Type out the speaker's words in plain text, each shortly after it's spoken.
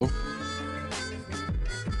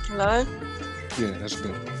Hello? Yeah, that's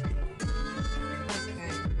better.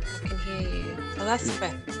 Okay, I can hear you. Oh, that's Yeah,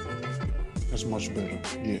 better. that's much better.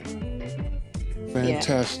 Yeah, Yeah.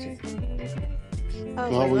 fantastic. Oh,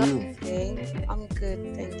 So how we're are you? rolling. I'm good,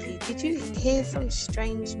 thank you. Did you hear some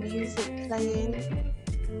strange music playing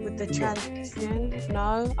with the No. transition?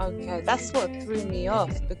 No? Okay, that's what threw me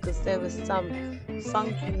off because there was some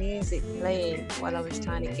funky music playing while I was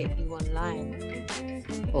trying to get you online.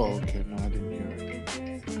 Oh, okay. No, I didn't hear it.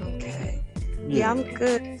 Okay. Yeah, I'm Yeah.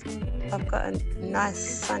 good. I've got a nice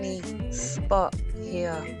sunny spot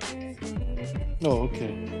here. Oh,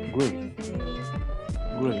 okay. Great.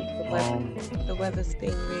 Mhm. Great. The weather, the weather's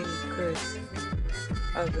been really good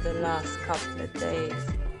over the last couple of days.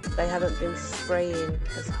 They haven't been spraying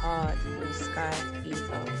as hard in the sky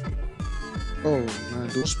either. Oh man,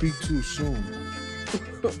 don't speak too soon.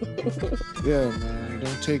 Yeah, man.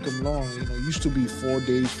 Don't take them long. It used to be 4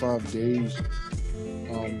 days, 5 days.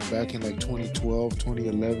 Back in like 2012,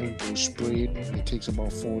 2011, they were sprayed, and it takes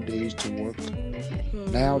about 4 days to work.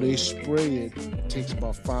 Now they Hmm. spray it. It takes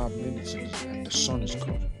about 5 minutes, and the sun is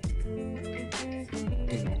covered.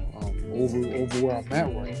 Over where I'm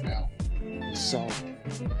at right now, the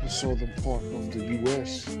the southern part of the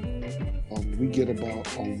U.S. We get about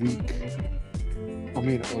a week. I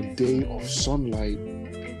mean, a day of sunlight.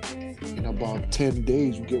 In about 10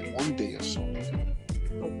 days, we get 1 day of sunlight.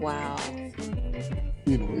 Wow.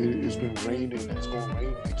 It's been raining. It's going to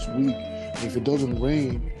rain next week. And if it doesn't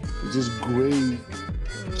rain, it's just gray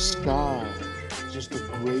Mm, sky. It's just a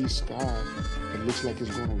gray sky that looks like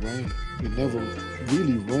it's going to rain. It never mm,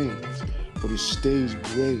 really rains, but it stays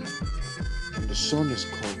gray, and the sun is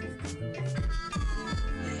covered.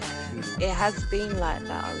 yeah. You know, It has been like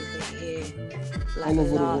that over here, like all the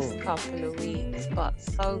over the last world. couple of weeks, but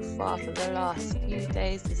so far for the last few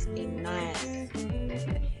days, it's been nice.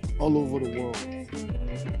 All over the world,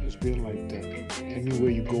 it's been like that.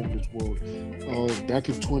 Anywhere you go in this world. Back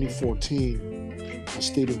in 2014, I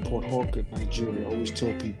stayed in Port Harcourt, Nigeria. I always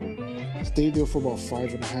tell people, I stayed there for about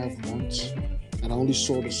 5.5 months, and I only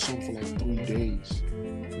saw the sun for like 3 days.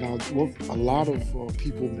 Now, what a lot of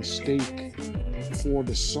people mistake for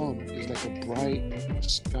the sun is like a bright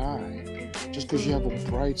sky. Just because you have a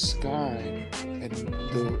bright Mm, sky and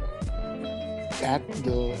the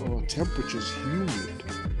temperature is humid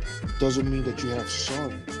doesn't mean that you have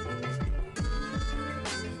sun.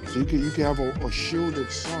 So you can have a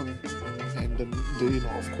shielded sun, and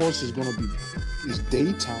of course it's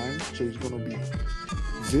daytime, so it's gonna be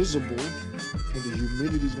visible, and the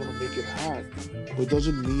humidity is gonna make it hot. But it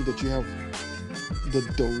doesn't mean that you have the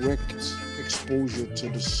direct exposure to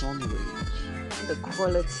the sun rays. the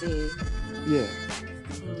quality. Yeah.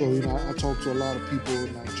 So I Mm, talk to a lot of people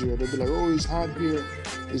in Nigeria. They'll be like, "Oh, it's hot here."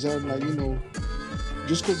 It's hot, like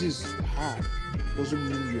just because it's hot doesn't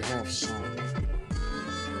mean you have sun.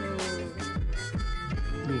 mm,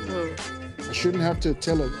 You know. mm, I shouldn't have to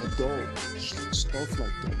tell an adult stuff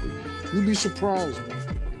like that, but you'd be surprised, man.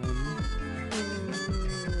 You know what I mean?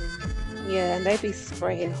 mm. Yeah, and they be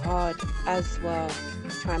spraying hard as well,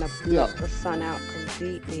 trying to block Yeah, the sun out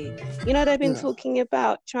completely. They've been yeah, talking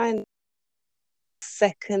about trying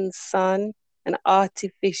second sun, an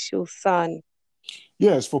artificial sun.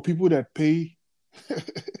 yes. For people that pay,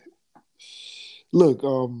 look,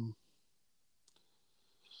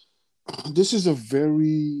 this is a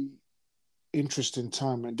very interesting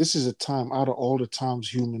time, and this is a time out of all the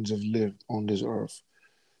times humans have lived on this earth.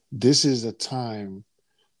 This is a time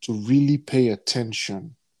to really pay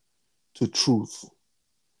attention to truth,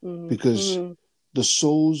 because Mm-hmm. the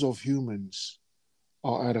souls of humans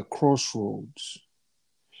are at a crossroads.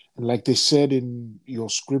 And like they said in your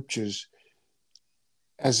scriptures,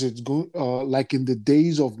 as it's going, like in the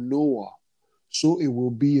days of Noah, so it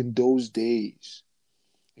will be in those days.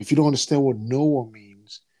 If you don't understand what Noah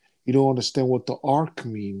means, you don't understand what the ark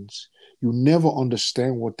means, you never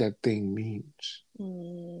understand what that thing means.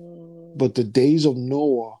 Mm, But the days of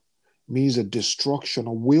Noah means a destruction,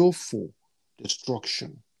 a willful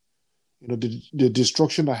destruction. The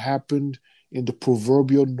destruction that happened in the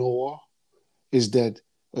proverbial Noah is that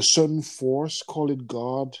a certain force, call it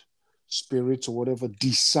God, spirits, or whatever,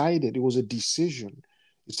 decided, it was a decision.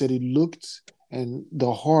 It said it looked, and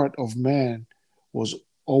the heart of man was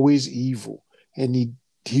always evil. And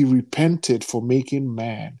he repented for making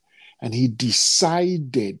man. And he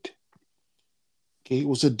decided, okay, it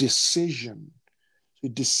was a decision. He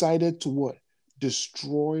decided to what?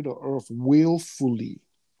 Destroy the earth willfully.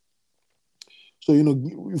 So,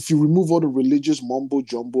 if you remove all the religious mumbo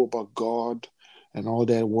jumbo about God and all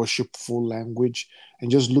that worshipful language and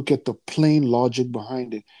just look at the plain logic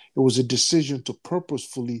behind it, it was a decision to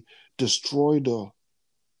purposefully destroy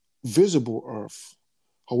visible earth.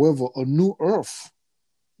 However, a new earth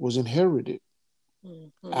was inherited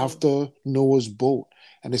Mm-hmm. after Noah's boat.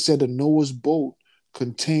 And they said the Noah's boat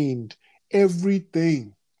contained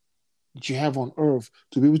everything that you have on earth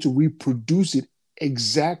to be able to reproduce it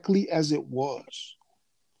exactly as it was.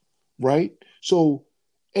 Right? So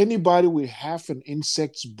anybody with half an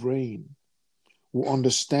insect's brain will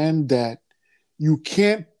understand that you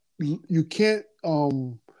can't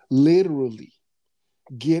literally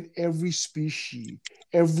get every species,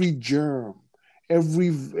 every germ,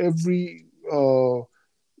 every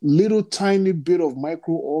little tiny bit of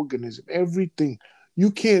microorganism, everything.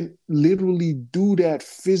 You can't literally do that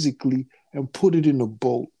physically and put it in a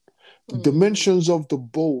boat. The Mm-hmm. dimensions of the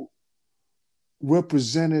boat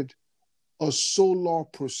represented a solar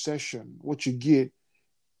procession, what you get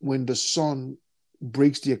when the sun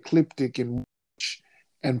breaks the ecliptic in March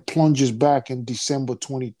and plunges back in December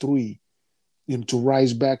 23, to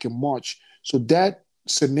rise back in March. So that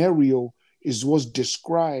scenario is what's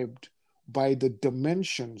described by the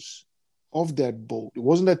dimensions of that boat. It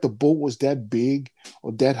wasn't that the boat was that big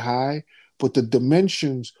or that high, but the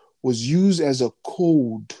dimensions was used as a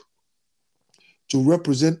code to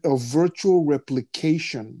represent a virtual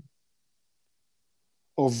replication,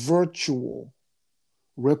 a virtual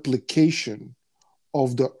replication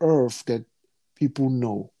of the earth that people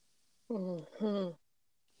know. Mm-hmm.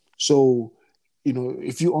 So,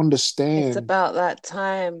 if you It's understand, about that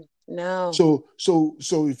time now. so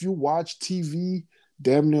if you watch TV,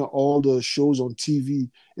 damn near all the shows on TV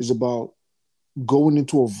is about going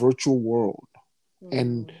into a virtual world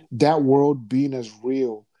and Mm. that world being as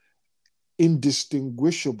real,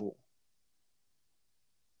 indistinguishable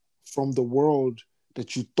from the world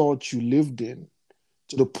that you thought you lived in,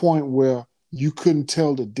 to the point where you couldn't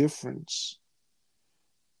tell the difference.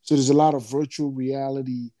 So there's a lot of virtual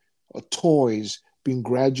reality toys being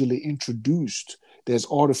gradually introduced. There's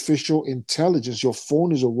artificial intelligence. Your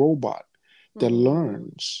phone is a robot that Mm.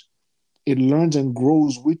 learns. It learns and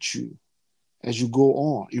grows with you as you go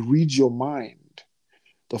on. It reads your mind.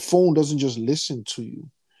 The phone doesn't just listen to you.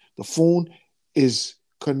 The phone is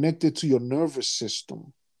connected to your nervous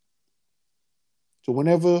system. So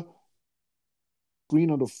whenever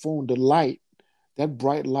screen of the phone, the light, that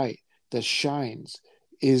bright light that shines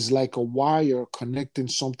is like a wire connecting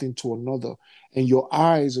something to another. And your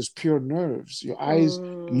eyes is pure nerves. Your eyes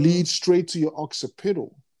Mm. lead straight to your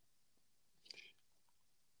occipital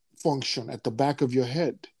function at the back of your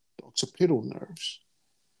head, the occipital nerves.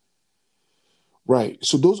 Right.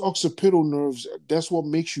 So those occipital nerves, that's what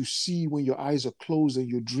makes you see when your eyes are closed and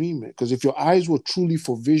you're dreaming. Because if your eyes were truly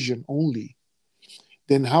for vision only,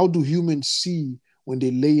 then how do humans see when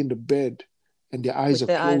they lay in the bed and their eyes With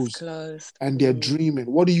are their eyes closed closed. and they're Mm. dreaming?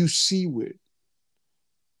 What do you see with?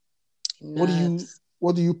 What do you Nerves.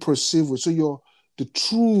 what do you perceive with? So the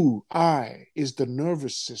true eye is the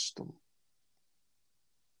nervous system.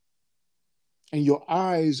 And your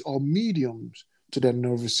eyes are mediums to that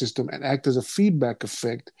nervous system and act as a feedback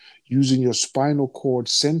effect using your spinal cord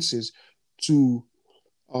senses to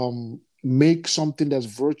make something that's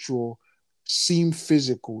virtual seem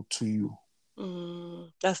physical to you.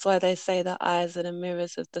 Mm. That's why they say the eyes are the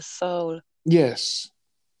mirrors of the soul. Yes,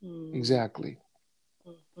 Mm. exactly.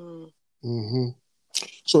 Mm-hmm. Hmm.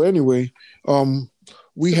 So anyway, um,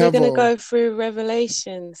 we So we're have going to go through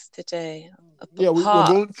Revelations today, a yeah, we're part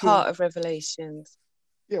going to part of Revelations.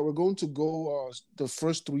 we're going to go the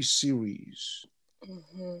first three series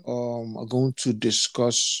Mm-hmm. are going to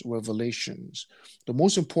discuss Revelations. The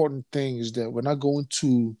most important thing is that we're not going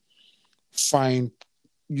to find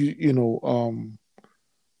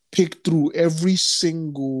pick through every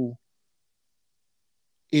single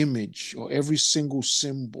image or every single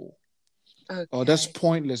symbol. That's Okay.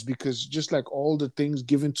 pointless because just like all the things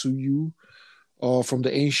given to you from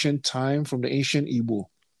the ancient time, from the ancient Igbo,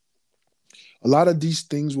 a lot of these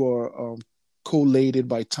things were collated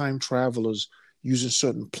by time travelers using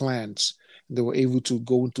certain plants. They were able to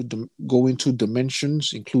go into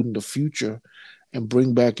dimensions, including the future, and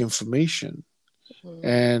bring back information. Mm.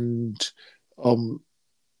 And um,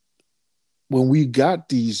 when we got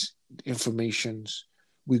these informations,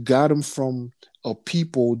 we got them from a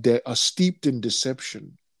people that are steeped in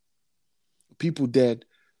deception, people that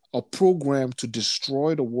are programmed to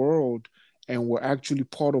destroy the world and were actually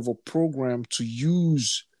part of a program to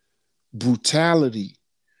use brutality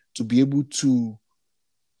to be able to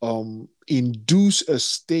induce a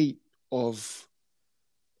state of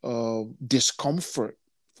discomfort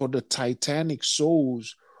for the titanic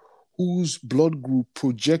souls whose blood group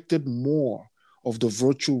projected more of the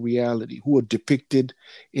virtual reality, who are depicted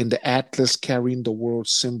in the atlas carrying the world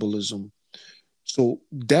symbolism. So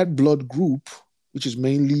that blood group, which is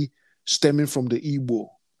mainly stemming from the Igbo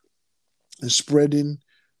and spreading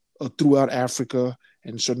throughout Africa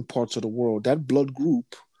and certain parts of the world, that blood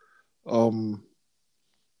group um,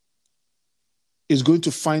 is going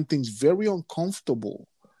to find things very uncomfortable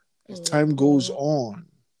as time goes Mhm.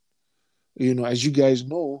 on. As you guys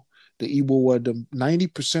know, the Igbo were the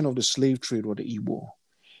 90% of the slave trade were the Igbo.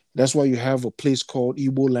 That's why you have a place called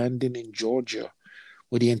Igbo Landing in Georgia,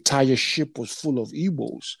 where the entire ship was full of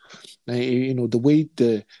Igbos. Now, the way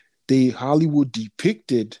the Hollywood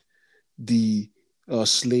depicted the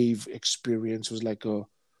slave experience was like a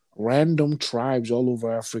random tribes all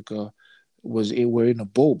over Africa were in a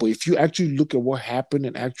boat. But if you actually look at what happened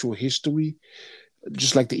in actual history,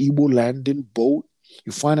 just like the Igbo landing boat,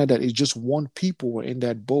 you find out that it's just one people were in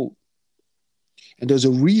that boat. And there's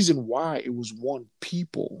a reason why it was one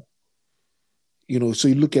people. So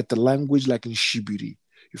you look at the language like in Shibiri,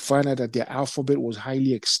 you find out that their alphabet was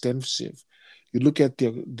highly extensive. You look at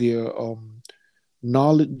their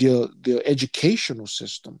knowledge, their educational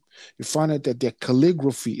system. You find out that their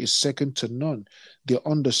calligraphy is second to none. Their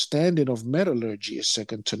understanding of metallurgy is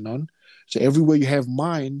second to none. So everywhere you have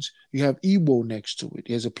mines, you have Igbo next to it.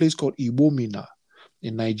 There's a place called Ibomina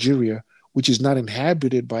in Nigeria, which is not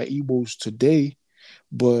inhabited by Igbos today,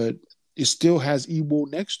 but it still has Igbo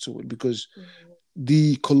next to it because Mhm.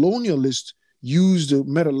 the colonialists used the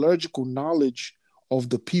metallurgical knowledge of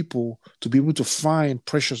the people to be able to find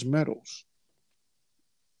precious metals.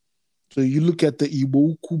 So you look at the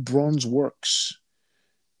Iwoku bronze works,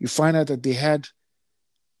 you find out that they had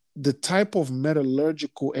the type of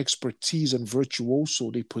metallurgical expertise and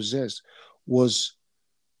virtuoso they possessed was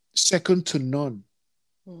second to none,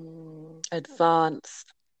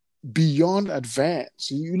 Advanced. beyond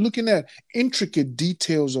advanced. You're looking at intricate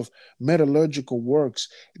details of metallurgical works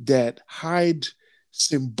that hide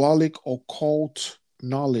symbolic occult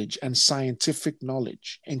knowledge and scientific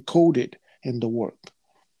knowledge encoded in the work.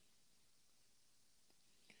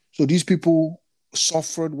 So these people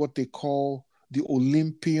suffered what they call the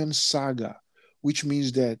Olympian saga, which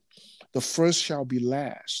means that the first shall be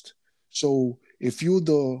last. So if you're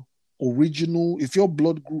the original, if your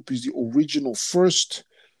blood group is the original first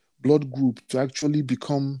blood group to actually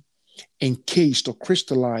become encased or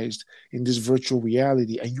crystallized in this virtual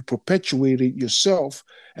reality, and you perpetuate it yourself,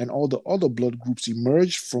 and all the other blood groups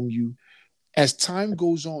emerge from you, as time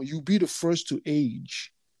goes on, you'll be the first to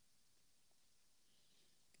age.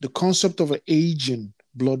 The concept of an aging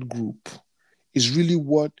blood group is really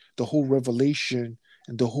what the whole revelation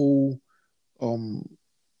and the whole um,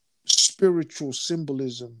 spiritual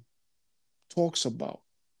symbolism talks about.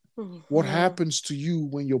 What Mhm. happens to you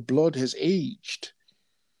when your blood has aged?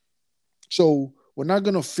 So we're not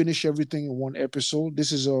going to finish everything in one episode.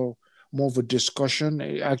 This is a more of a discussion.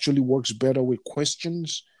 It actually works better with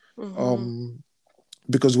questions. Mhm. Um,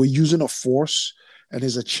 because we're using a force and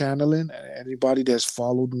there's a channeling. Anybody that's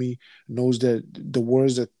followed me knows that the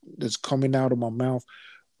words that's coming out of my mouth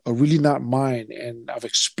are really not mine. And I've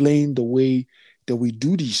explained the way that we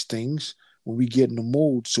do these things when we get in the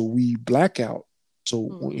mode. So we black out. So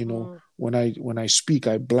Mhm. when I speak,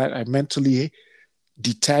 I mentally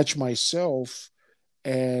detach myself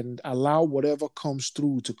and allow whatever comes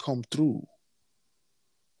through to come through.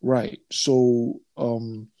 Right. So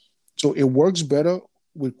it works better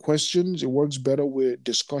with questions. It works better with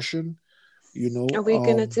discussion. You know. Are we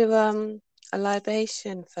gonna do a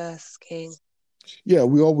libation first, King? Yeah,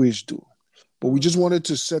 we always do, but we just Mhm. wanted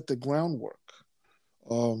to set the groundwork,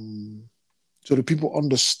 um, so that people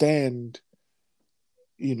understand,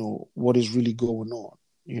 what is really going on.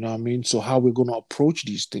 You know what I mean? So how we're going to approach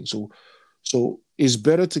these things. So it's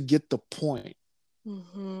better to get the point.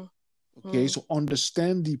 Mhm. Okay, so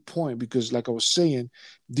understand the point because, like I was saying,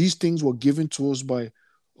 these things were given to us by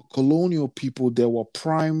colonial people that were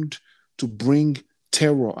primed to bring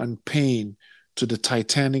terror and pain to the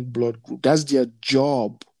Titanic blood group. That's their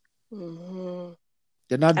job. Mhm.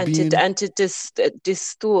 They're not And to being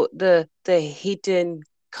distort the hidden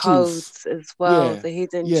truth. codes as well, Yeah, the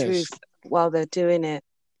hidden yes, truth while they're doing it.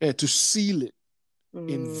 yeah, to seal it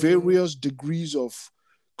in Mm. various degrees of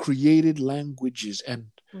created languages and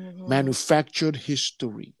Mhm. manufactured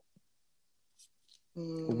history.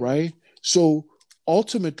 Mm. Right? So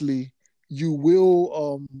ultimately, you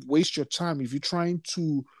will waste your time if you're trying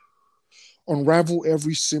to unravel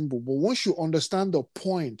every symbol. But once you understand the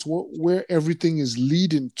point, where everything is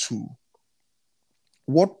leading to,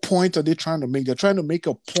 what point are they trying to make? They're trying to make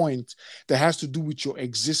a point that has to do with your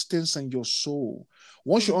existence and your soul.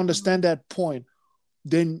 Once you Mhm. understand that point,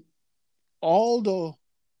 then all the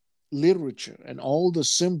literature and all the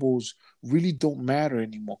symbols really don't matter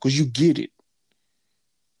anymore because you get it.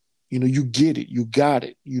 You get it, you got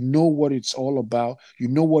it, you know what it's all about, you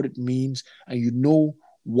know what it means, and you know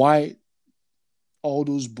why all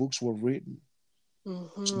those books were written.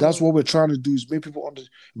 So that's Mm-hmm. what we're trying to do, is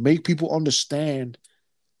make people understand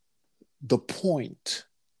the point.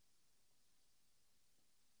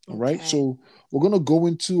 All right. Okay. So we're gonna go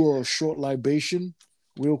into a short libation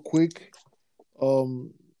real quick.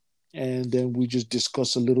 Um, and then we just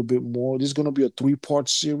discuss a little bit more. This is gonna be a three-part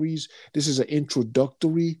series. This is an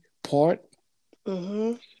introductory part.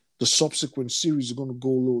 Mm-hmm. The subsequent series are gonna go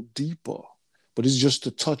a little deeper. But it's just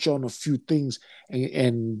to touch on a few things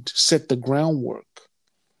and set the groundwork.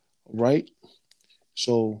 Right?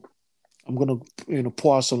 So I'm gonna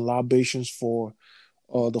pour out some libations for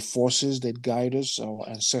the forces that guide us, our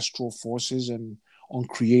ancestral forces and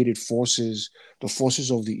uncreated forces, the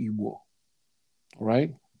forces of the Igbo.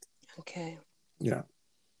 Right? Okay. Yeah.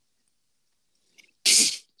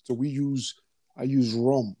 So I use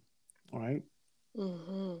rum. All right.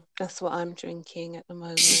 Mm-hmm. That's what I'm drinking at the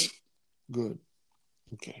moment. Good.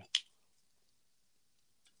 Okay.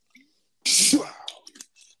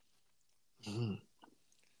 Mhm.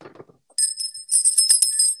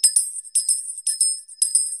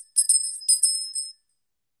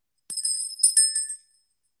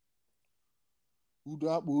 Udo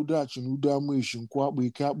akpụ udo achị na udo ama eshi nkwụ akpụ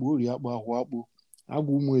ike akpụ ori akpụ ahụ akpụ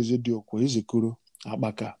agwa ụmụ eze dị ọkwa eze koro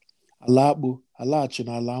akpaka ala akpụ ala achị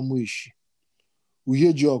na ala ama eshi uhie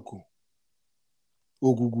ji ọkụ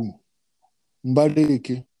ogwugwu mbara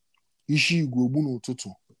eke isi igwe ogbu n'ụtụtụ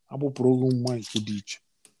agbụpụrụ gị nwa nke dị iche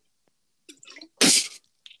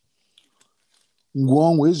ngwa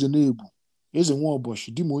ọnwa eze na-ebu eze nwa ọbọchị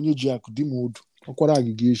di m onye ji akụ di m odu ọkwara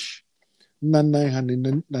agịga eshi nna nna anyị ha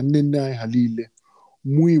na nne nne anyị ha niile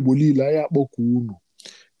mmụọ igbo niile anyị akpọkọ unu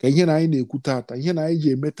ka ihe na anyị na-ekwu tata ihe na anyị ji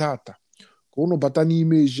eme tata ka unu bata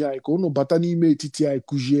n'ime ezi anyị ka unu bata n'ime etiti anyị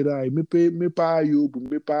kụziere anyị mepee anyị obi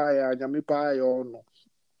mepee anyị anya mepee anyị ọnụ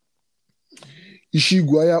isi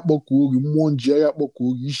igwe anyị akpọkuo gị mmụọ nji anyị akpọkuo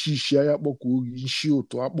gị isi anyị akpọkuo gị isi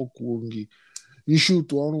ụtụ akpọkuo gị isi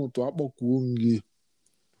ụtụ ọrụ ụtụ akpọkuo gị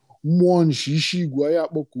mmụọ nshi isi igwe anyị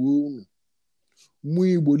akpọkuo unu mmụọ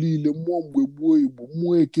igbo niile mmụọ mgbe gboo igbo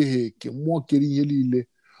mmụọ ekeghị eke mmụọ kere ihe niile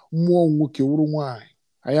mmụọ nwoke wụrụ nwaanyị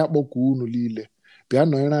anyị akpọkuo unu niile bịa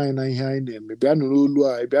nọnyere anyị na ihe anyị na-eme bịa nụrụ olu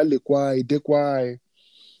anyị bịa lekwa anyị dekwa anyị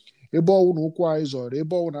ebe ọwụ na ụkwụ anyị zọrọ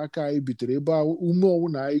ebe ọwụ na aka anyị bitere ebe ume ọwụ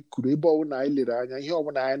na anyị kuru ebe ọwụ na anyị lere anya ihe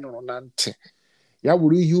ọbụla anyị nụrụ na ntị ya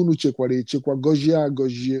bụrụ ihe unu chekwara echekwa gọzie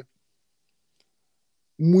agọzie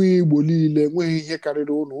mmụọ igbo niile enweghị ihe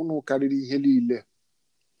karịrị unu karịrị ihe niile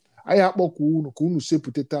anyị akpọkwa unu ka unu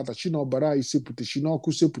sepụta tata chi na ọbara anyị sepụta chi na ọkụ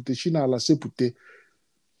sepụta chi na ala sepụta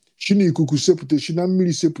chi na ikuku sepụta chi na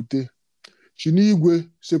mmiri sepụta chi na igwe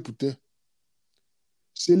sepụta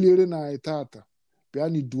seliere na anyị tata bịa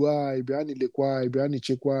na duo anyị bịa na lekwa anyị bịa na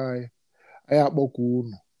chekwa anyị anyị akpọkwa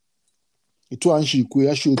unu etu a nshi ikwe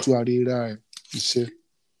ya shi otu arịrị anyị ise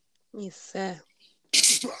Ise.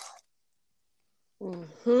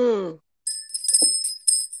 Mm-hmm.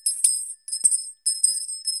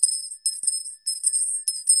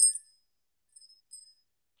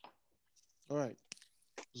 all right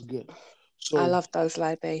it's good I so love those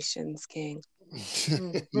libations, King.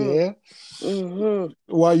 Mm-hmm. yeah Mm-hmm.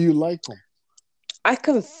 why you like them I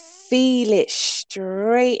can feel it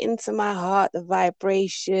straight into my heart, the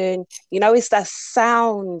vibration. It's that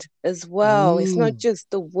sound as well. It's not mm. just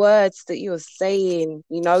the words that you're saying,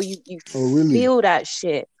 you Oh really feel that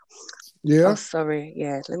shit. Oh, yeah sorry.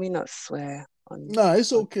 Yeah, let me not swear on nah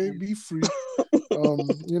it's on okay here. be free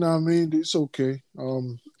you know what I mean it's okay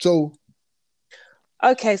so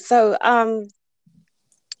Okay, so I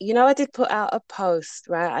did put out a post,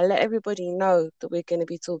 right? I let everybody know that we're going to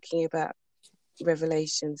be talking about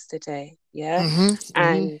Revelations today, yeah? mm-hmm,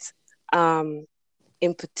 mm-hmm, And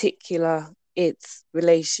in particular its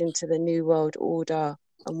relation to the New World Order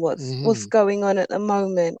and what's mm-hmm. going on at the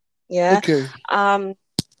moment, yeah? Okay. Um,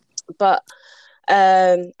 but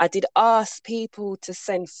I did ask people to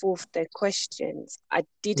send forth their questions. I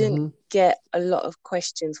didn't Mm-hmm. get a lot of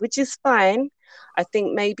questions, which is fine. I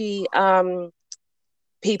think maybe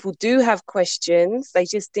people do have questions. They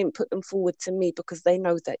just didn't put them forward to me because they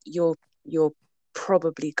know that you're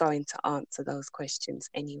probably going to answer those questions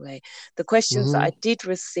anyway. The questions that Mm-hmm. I did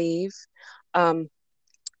receive,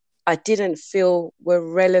 I didn't feel were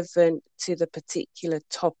relevant to the particular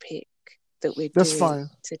topic that we're That's doing fine.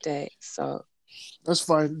 today. So That's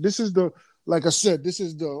fine. Like I said, this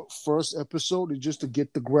is the first episode. It's just to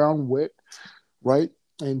get the ground wet, right?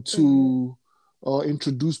 And mm, to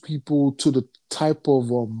introduce people to the type of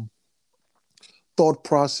thought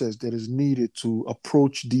process that is needed to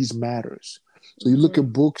approach these matters. So you look Mm-hmm.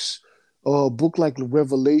 at books, a book like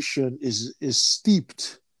Revelation is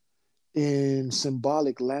steeped in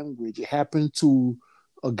symbolic language. It happened to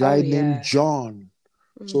a Oh guy named yeah. John.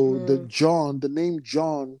 So Mm-hmm. the name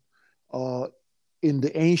John, uh, in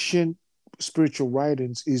the ancient spiritual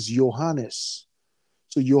writings is Johannes.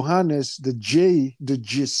 So Johannes, the J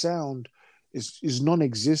sound is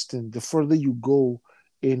non-existent. The further you go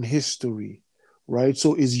in history, right?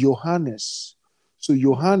 So is Johannes. So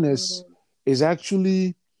Johannes Mm-hmm. is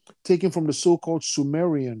actually taken from the so-called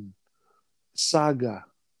Sumerian saga,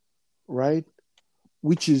 right?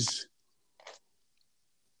 Which is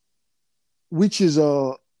which is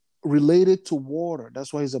related to water.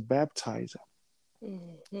 That's why he's a baptizer,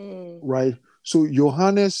 Mm-hmm. right? So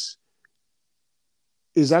Johannes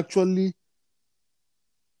is actually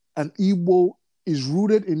an Igbo, is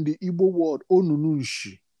rooted in the Igbo word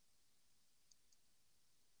Onununshi.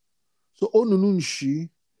 So Onununshi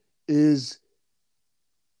is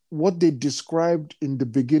what they described in the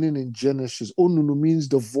beginning in Genesis. Onunu means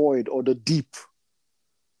the void or the deep.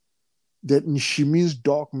 That Nshi means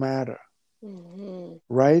dark matter, Mm-hmm.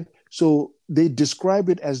 right? So they describe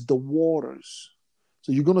it as the waters.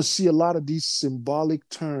 So you're going to see a lot of these symbolic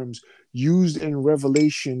terms used in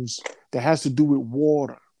Revelations that has to do with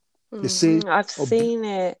water. They say, Mm-hmm. I've a, seen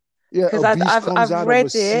it yeah, because a I've beast I've comes I've out of a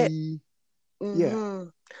read it. sea. Yeah, Mm-hmm.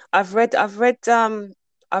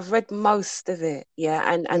 I've read most of it. Yeah,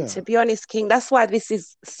 and yeah, to be honest, King, that's why this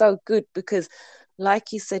is so good because,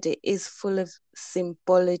 like you said, it is full of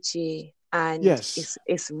symbology and yes.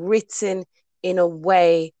 it's written in a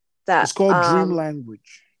way that It's called dream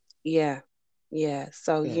language. yeah, yeah.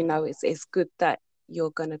 So, Yeah, it's good that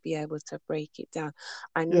you're gonna be able to break it down.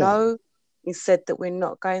 I yeah, know you said that we're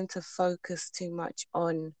not going to focus too much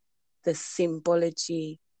on the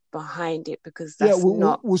symbology behind it because yeah. that's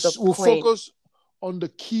not the We'll point. focus on the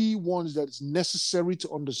key ones that is necessary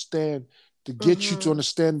to understand to get you to Mm-hmm.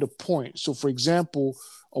 understand the point. So, for example,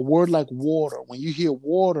 a word like water. When you hear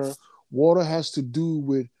water, water has to do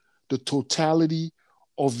with the totality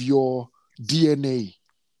of your DNA,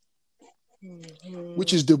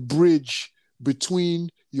 which Mm-hmm. is the bridge between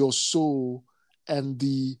your soul and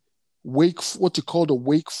the what you call the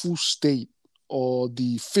wakeful state or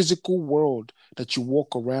the physical world that you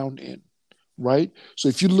walk around in, right? So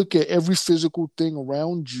if you look at every physical thing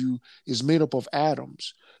around you is made up of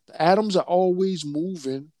atoms. The atoms are always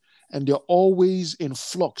moving and they're always in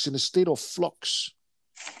flux, in a state of flux.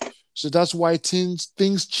 So that's why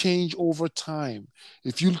things change over time.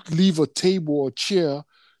 If you leave a table or chair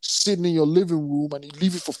sitting in your living room and you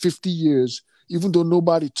leave it for 50 years, even though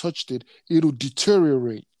nobody touched it, it'll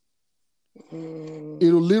deteriorate. Mm-hmm.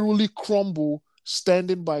 It'll literally crumble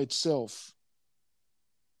standing by itself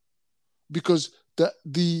because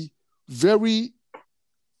the very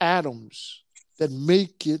atoms that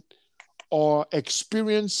make it are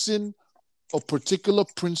experiencing a particular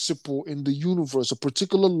principle in the universe, a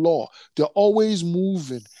particular law. They're always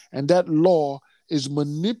moving, and that law is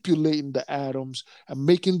manipulating the atoms and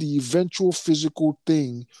making the eventual physical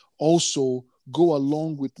thing also go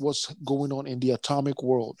along with what's going on in the atomic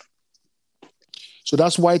world. So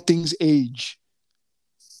that's why things age.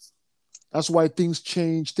 That's why things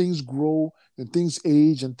change, things grow, and things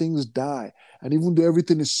age and things die. And even though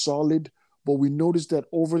everything is solid, but we notice that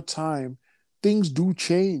over time, things do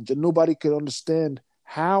change and nobody can understand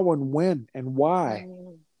how and when and why.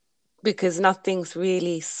 Mm. Because nothing's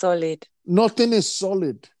really solid. Nothing is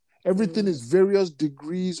solid. Everything Mm. is various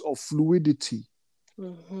degrees of fluidity.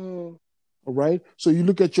 Mm-hmm. All right. So you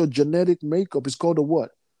look at your genetic makeup, it's called a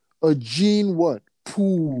what? A gene what?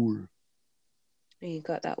 Pool. You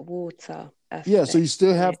got that water Yeah, so aspect you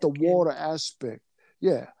still in have it the again. water aspect.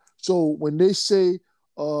 Yeah. So when they say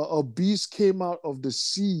a beast came out of the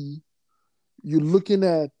sea, you're looking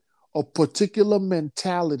at a particular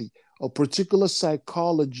mentality, a particular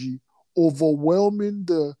psychology overwhelming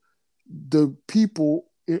the people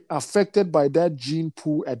affected by that gene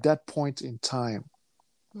pool at that point in time.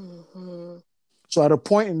 Mm-hmm. So at a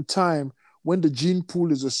point in time when the gene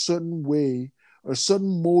pool is a certain way, a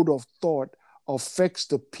certain mode of thought affects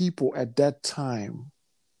the people at that time.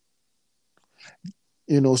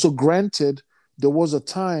 So granted, there was a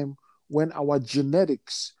time when our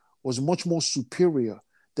genetics was much more superior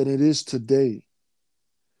than it is today.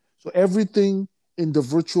 So everything in the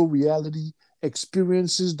virtual reality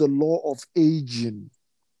experiences the law of aging.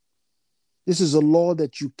 This is a law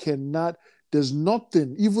that you cannot, there's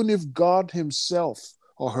nothing, even if God Himself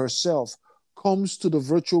or herself comes to the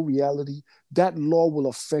virtual reality, that law will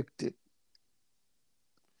affect it.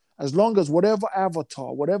 As long as whatever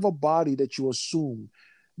avatar, whatever body that you assume,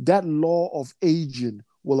 that law of aging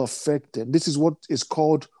will affect them. This is what is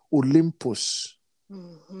called Olympus.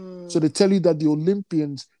 Mm-hmm. So they tell you that the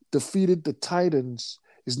Olympians defeated the Titans.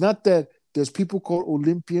 It's not that there's people called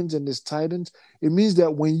Olympians and there's Titans. It means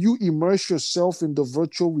that when you immerse yourself in the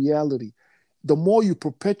virtual reality, the more you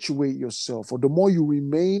perpetuate yourself or the more you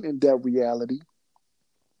remain in that reality,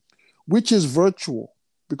 which is virtual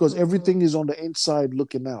because everything is on the inside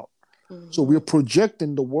looking out. So we're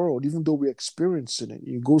projecting the world, even though we're experiencing it.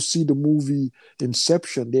 You go see the movie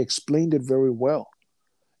Inception, they explained it very well.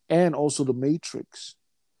 And also the Matrix.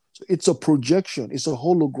 So it's a projection. It's a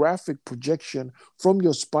holographic projection from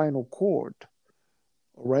your spinal cord,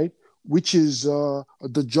 all right? Which is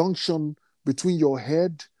the junction between your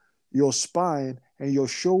head, your spine, and your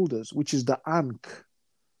shoulders, which is the ankh.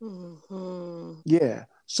 Yeah.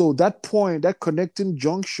 So that point, that connecting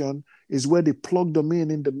junction is where they plug them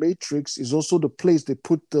in the Matrix, is also the place they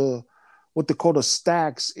put the, what they call the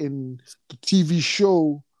stacks in the TV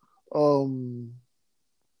show,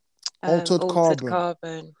 Altered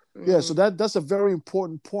Carbon. Yeah, so that's a very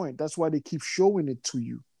important point. That's why they keep showing it to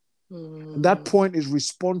you. And that point is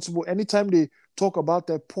responsible. Anytime they talk about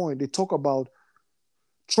that point, they talk about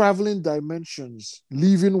traveling dimensions,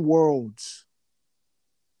 leaving worlds,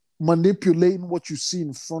 manipulating what you see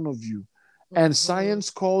in front of you. And science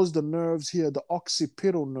calls the nerves here the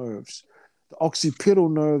occipital nerves. The occipital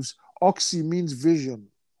nerves, oxy means vision,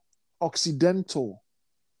 occidental,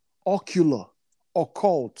 ocular,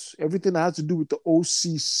 occult, everything that has to do with the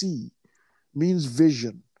OCC means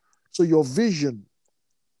vision. So your vision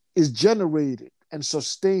is generated and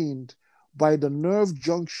sustained by the nerve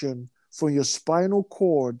junction from your spinal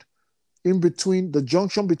cord in between, the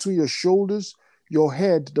junction between your shoulders, your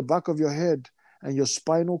head, the back of your head, and your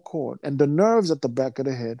spinal cord. And the nerves at the back of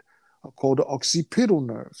the head are called the occipital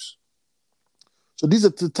nerves. So these are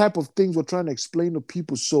the type of things we're trying to explain to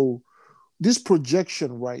people. So this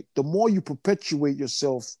projection, right, the more you perpetuate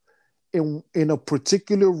yourself in a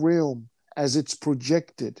particular realm as it's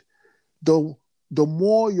projected, the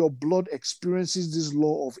more your blood experiences this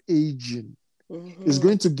law of aging. It's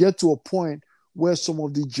going to get to a point where some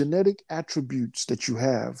of the genetic attributes that you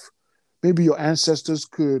have, maybe your ancestors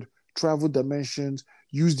could travel dimensions,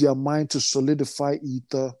 use their mind to solidify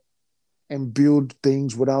ether and build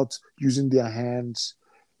things without using their hands,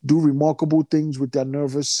 do remarkable things with their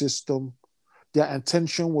nervous system. Their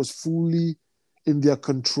attention was fully in their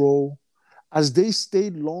control. As they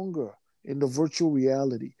stayed longer in the virtual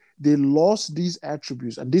reality, they lost these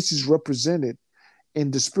attributes. And this is represented in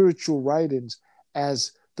the spiritual writings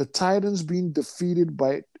as the Titans being defeated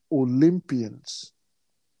by Olympians.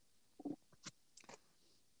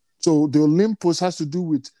 So the Olympus has to do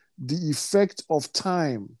with the effect of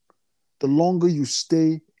time. The longer you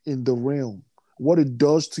stay in the realm, what it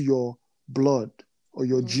does to your blood or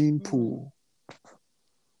your gene pool,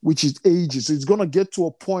 which is ages. So it's going to get to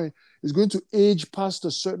a point, it's going to age past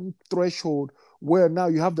a certain threshold where now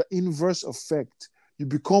you have the inverse effect. You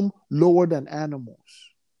become lower than animals.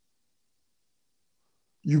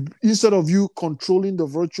 Instead of you controlling the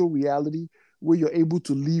virtual reality where you're able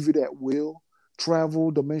to leave it at will, travel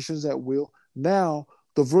dimensions at will, now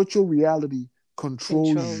the virtual reality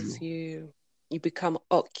controls you. You become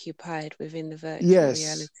occupied within the virtual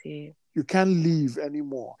reality. You can't leave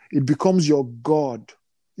anymore. It becomes your God,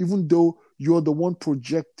 even though you're the one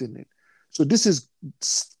projecting it. So this is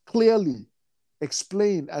clearly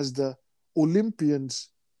explained as the Olympians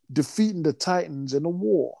defeating the Titans in a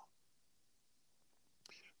war.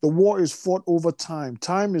 The war is fought over time.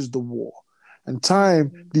 Time is the war. And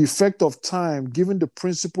time, the effect of time, given the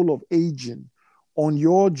principle of aging on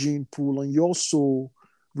your gene pool, on your soul,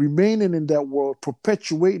 remaining in that world,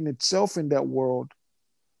 perpetuating itself in that world,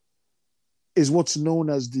 is what's known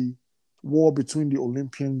as the war between the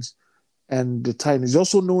Olympians and the Titans. It's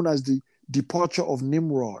also known as the departure of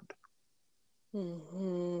Nimrod.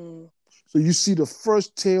 So you see the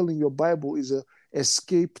first tale in your Bible is an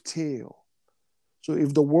escape tale. So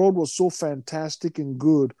if the world was so fantastic and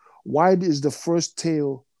good, why is the first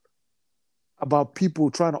tale about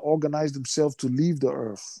people trying to organize themselves to leave the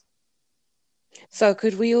earth? So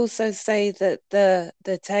could we also say that the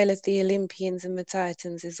tale of the Olympians and the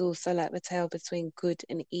Titans is also like the tale between good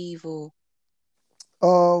and evil?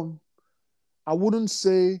 I wouldn't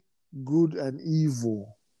say good and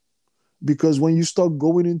evil, because when you start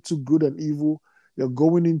going into good and evil, you're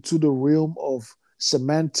going into the realm of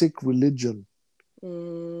semantic religion,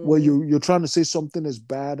 where you're trying to say something is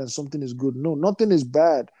bad and something is good. No, nothing is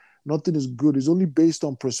bad, nothing is good. It's only based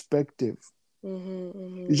on perspective.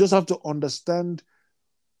 You just have to understand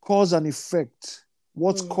cause and effect.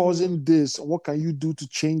 What's causing this and what can you do to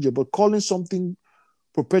change it? But calling something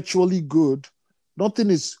perpetually good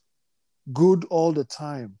Nothing is good all the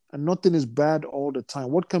time, and nothing is bad all the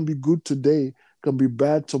time. What can be good today can be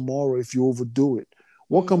bad tomorrow if you overdo it.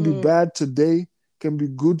 What can be bad today can be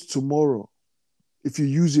good tomorrow if you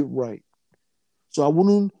use it right. So I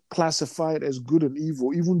wouldn't classify it as good and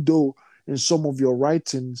evil, even though in some of your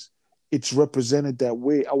writings it's represented that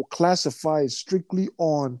way. I will classify it strictly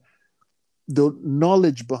on the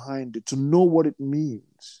knowledge behind it, to know what it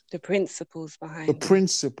means. The principles The behind it.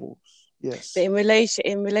 principles, But yes. in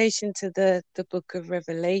relation to the book of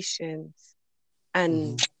Revelations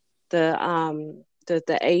and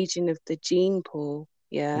the aging of the gene pool,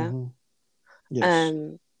 yeah. Yes.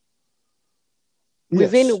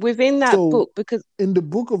 Within that So book, because in the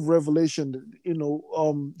book of Revelation,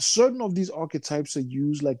 certain of these archetypes are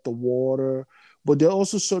used, like the water, but there are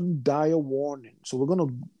also certain dire warnings. So we're gonna,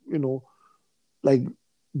 like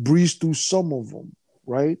breeze through some of them,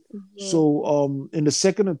 right? So in the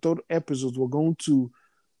second and third episodes, we're going to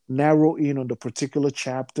narrow in on the particular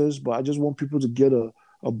chapters, but I just want people to get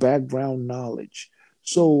a background knowledge.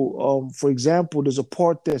 So for example, there's a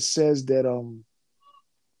part that says that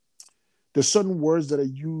there's certain words that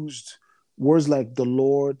are used, words like the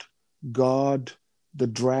Lord, God, the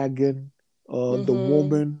dragon, the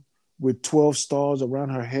woman with 12 stars around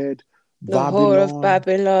her head, the whore of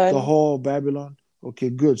Babylon. the whore of Babylon.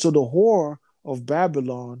 Okay, good. So the whore of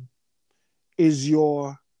Babylon is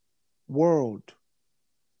your world.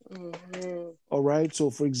 All right.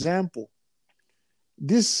 So, for example,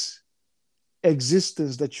 this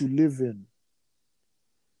existence that you live in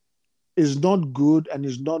is not good and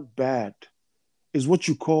is not bad. Is what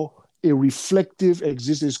you call a reflective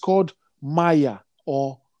existence. It's called Maya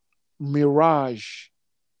or mirage.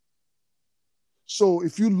 So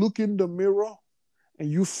if you look in the mirror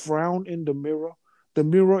and you frown in the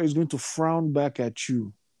mirror is going to frown back at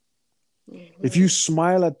you. If you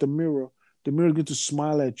smile at the mirror is going to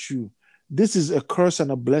smile at you. This is a curse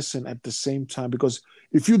and a blessing at the same time, because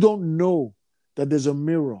if you don't know that there's a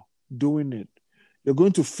mirror doing it, you're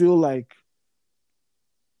going to feel like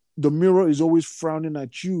the mirror is always frowning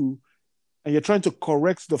at you, and you're trying to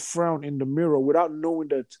correct the frown in the mirror without knowing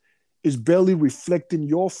that it's barely reflecting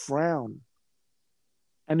your frown.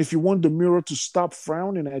 And if you want the mirror to stop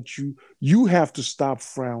frowning at you, you have to stop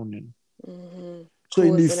frowning. So cause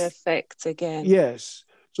and effect again. Yes.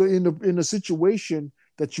 So in a situation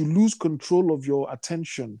that you lose control of your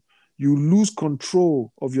attention, you lose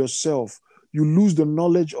control of yourself, you lose the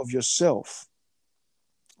knowledge of yourself,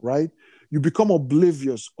 right? You become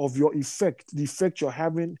oblivious of your effect, the effect you're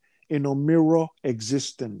having in a mirror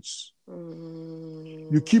existence.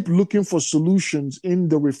 You keep looking for solutions in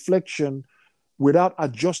the reflection without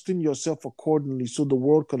adjusting yourself accordingly so the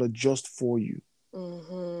world can adjust for you.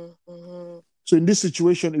 So in this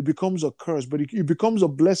situation, it becomes a curse, but it becomes a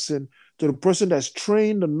blessing to the person that's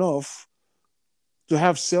trained enough to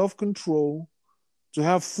have self-control, to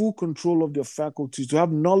have full control of their faculties, to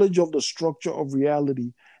have knowledge of the structure of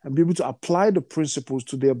reality, and be able to apply the principles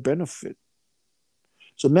to their benefit.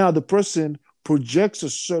 So now the person projects a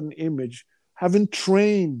certain image, having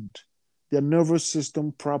trained their nervous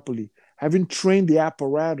system properly, having trained the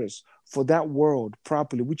apparatus for that world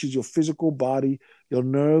properly, which is your physical body, your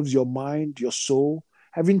nerves, your mind, your soul,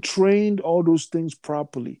 having trained all those things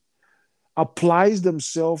properly, applies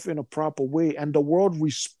themselves in a proper way, and the world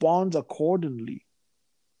responds accordingly.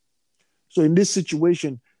 So in this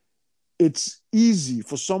situation, it's easy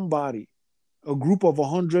for somebody, a group of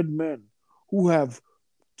 100 men who have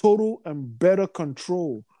total and better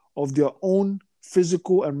control of their own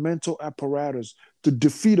physical and mental apparatus, to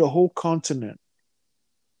defeat a whole continent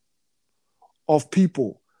of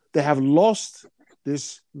people that have lost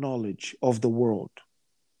this knowledge of the world.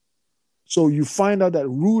 So you find out that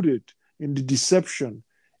rooted in the deception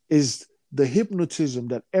is the hypnotism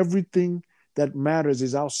that everything that matters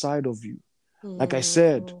is outside of you. Like I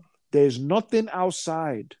said, there is nothing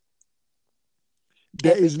outside.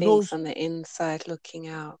 Everything's on the inside looking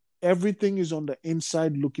out. Everything is on the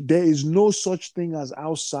inside looking. There is no such thing as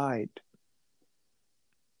outside.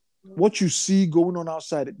 What you see going on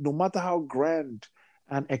outside, no matter how grand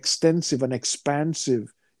and extensive and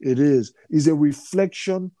expansive it is a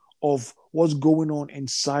reflection of what's going on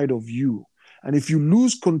inside of you. And if you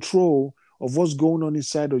lose control of what's going on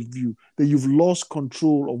inside of you, then you've lost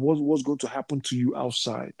control of what's going to happen to you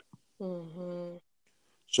outside. So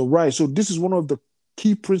this is one of the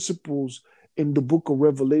key principles in the book of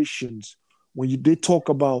Revelations when they talk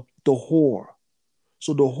about the whore.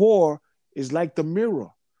 So the whore is like the mirror.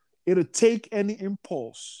 It'll take any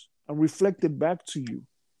impulse and reflect it back to you.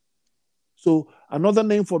 So another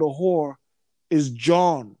name for the whore is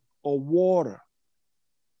John, or water.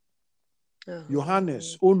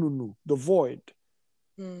 Johannes, Onunu, the void,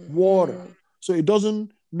 water. Mm-hmm. So it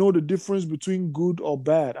doesn't know the difference between good or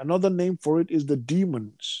bad. Another name for it is the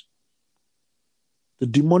demons, the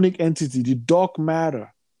demonic entity, the dark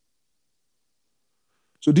matter.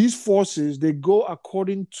 So these forces, they go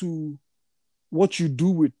according to what you do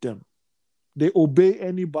with them. They obey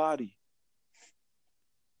anybody,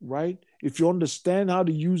 right? If you understand how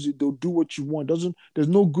to use it, they'll do what you want. There's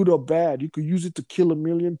no good or bad. You could use it to kill a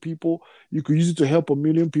million people. You could use it to help a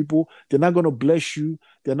million people. They're not going to bless you.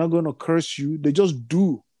 They're not going to curse you. They just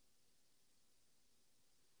do.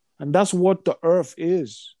 And that's what the earth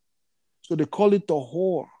is. So they call it the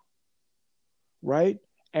whore, right?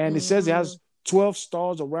 And it says it has 12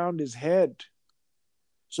 stars around his head.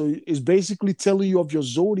 So it's basically telling you of your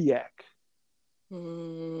zodiac.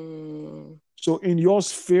 So in your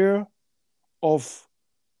sphere of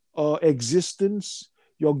existence,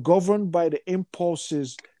 you're governed by the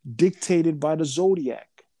impulses dictated by the zodiac.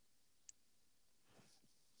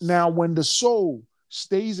 Now, when the soul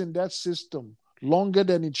stays in that system longer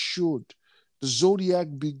than it should, the zodiac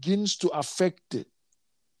begins to affect it.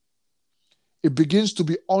 It begins to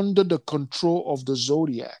be under the control of the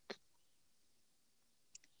zodiac.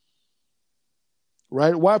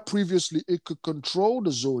 Right? While previously it could control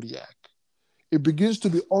the zodiac, it begins to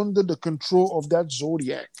be under the control of that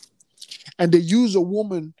zodiac. And they use a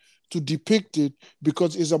woman to depict it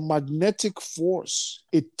because it's a magnetic force.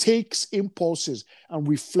 It takes impulses and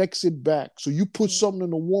reflects it back. So you put something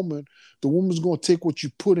in a woman, the woman's going to take what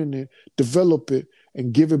you put in it, develop it,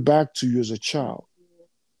 and give it back to you as a child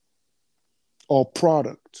or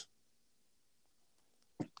product.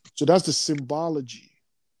 So that's the symbology.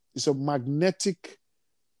 It's a magnetic,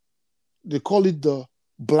 they call it the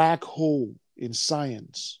black hole in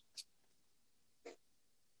science.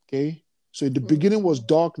 Okay? So in the beginning was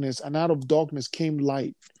darkness, and out of darkness came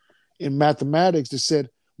light. In mathematics, they said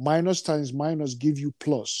minus times minus give you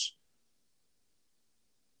plus.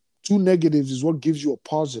 Two negatives is what gives you a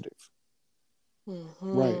positive.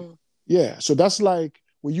 Right? Yeah. So that's like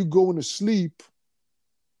when you go into sleep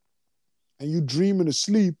and you dream in a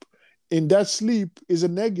sleep, in that sleep is a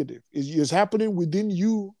negative. It's happening within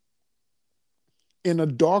you in a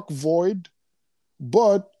dark void,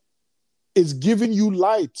 but it's giving you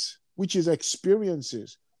light, which is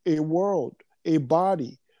experiences, a world, a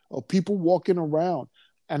body, of people walking around,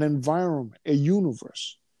 an environment, a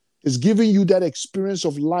universe. It's giving you that experience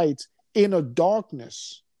of light in a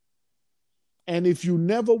darkness. And if you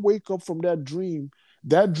never wake up from that dream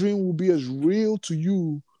will be as real to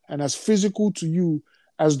you and as physical to you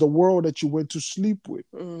as the world that you went to sleep with.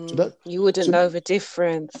 So you wouldn't know the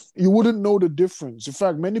difference. You wouldn't know the difference. In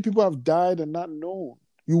fact, many people have died and not known.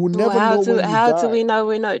 You will never know when you die. How do we know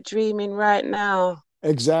we're not dreaming right now?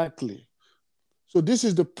 Exactly. So this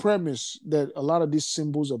is the premise that a lot of these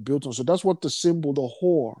symbols are built on. So that's what the symbol, the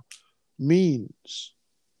whore, means.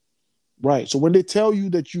 Right. So when they tell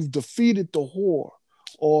you that you've defeated the whore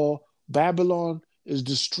or Babylon is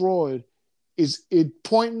destroyed, is it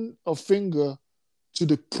pointing a finger to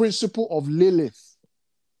the principle of Lilith,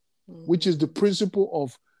 which is the principle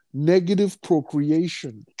of negative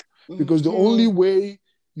procreation. Because the only way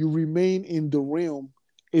you remain in the realm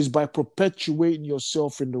is by perpetuating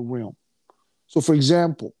yourself in the realm. So, for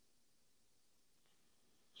example,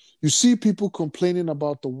 you see people complaining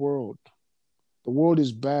about the world. The world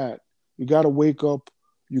is bad. You got to wake up.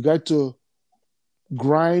 You got to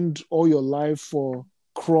grind all your life for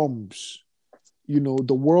crumbs. You know,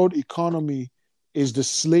 the world economy is the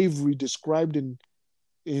slavery described in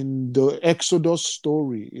the Exodus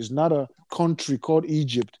story. It's not a country called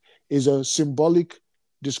Egypt. It's a symbolic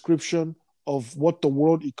description of what the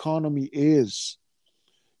world economy is.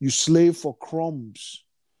 You slave for crumbs.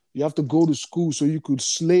 You have to go to school so you could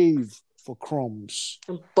slave for crumbs.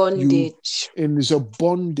 Bondage. And it's a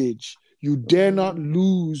bondage. You dare not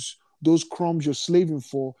lose those crumbs you're slaving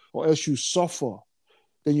for, or else you suffer.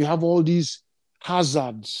 Then you have all these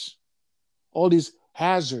hazards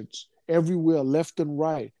everywhere, left and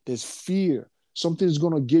right. There's fear. Something's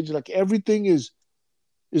going to get you. Like everything is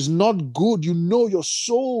not good. You know, your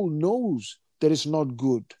soul knows that it's not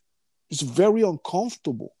good. It's very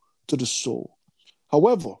uncomfortable to the soul.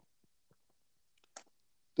 However,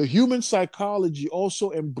 the human psychology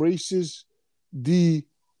also embraces the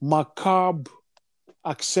macabre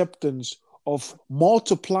acceptance of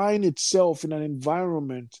multiplying itself in an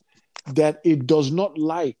environment that it does not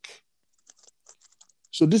like.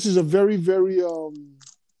 So this is a very, very,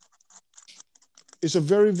 it's a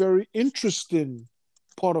very, very interesting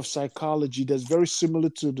part of psychology that's very similar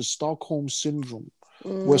to the Stockholm syndrome,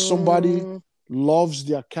 where somebody loves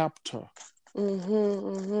their captor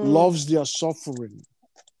loves their suffering.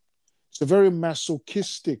 It's a very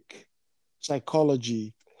masochistic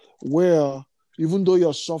psychology where even though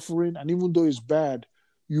you're suffering and even though it's bad,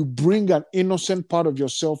 you bring an innocent part of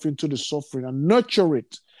yourself into the suffering and nurture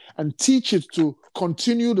it and teach it to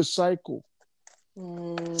continue the cycle.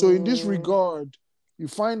 So in this regard, you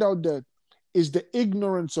find out that it's the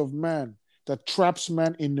ignorance of man that traps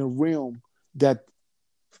man in a realm that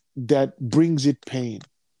brings it pain.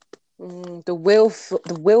 The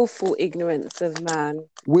willful ignorance of man.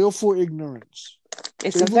 Willful ignorance.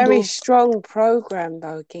 It's So a even very though, strong program,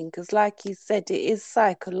 though, King, because, like you said, it is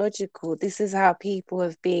psychological. This is how people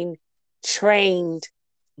have been trained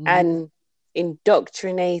and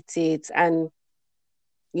indoctrinated, and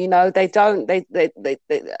they don't.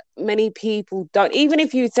 Many people don't. Even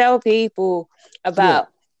if you tell people yeah, about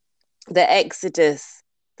the Exodus,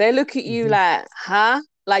 they look at you like, "Huh?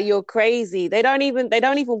 Like you're crazy." They don't even. They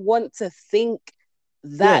don't even want to think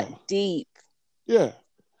that yeah, deep. yeah,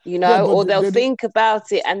 yeah, but Or they'll think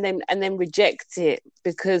about it and then reject it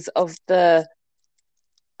because of the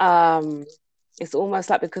it's almost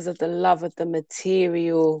like because of the love of the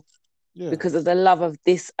material, yeah, because of the love of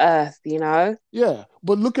this earth. yeah.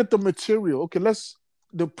 But look at the material. Okay,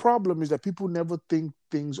 the problem is that people never think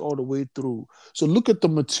things all the way through. So look at the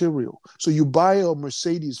material. So you buy a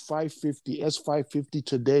Mercedes 550, S550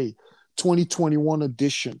 today, 2021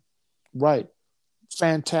 edition, right?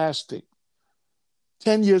 Fantastic.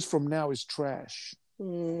 10 years from now is trash.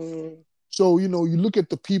 So, you look at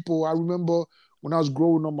the people. I remember when I was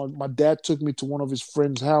growing up, my dad took me to one of his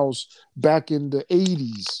friend's house back in the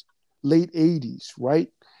 80s, late 80s,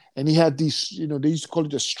 right? And he had these, they used to call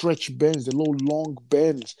it the stretch Benz, the little long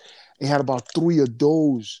Benz. He had about three of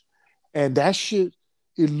those. And that shit,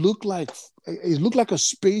 it looked like a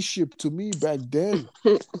spaceship to me back then.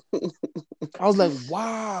 I was like,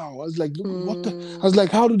 wow. I was like, what the? I was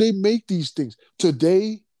like, how do they make these things?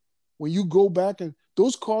 Today, when you go back, and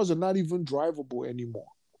those cars are not even drivable anymore.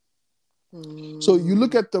 So you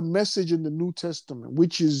look at the message in the New Testament,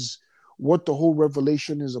 which is what the whole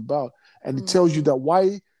Revelation is about. And it tells you that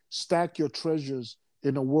why stack your treasures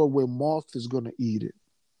in a world where moth is going to eat it.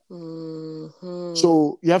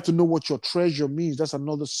 So you have to know what your treasure means. That's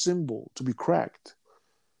another symbol to be cracked.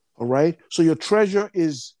 All right. So your treasure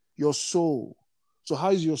is your soul. So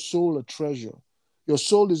how is your soul a treasure? Your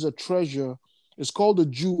soul is a treasure. It's called the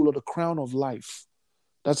jewel or the crown of life.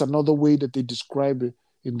 That's another way that they describe it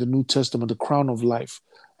in the New Testament, the crown of life.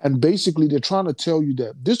 And basically, they're trying to tell you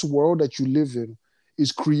that this world that you live in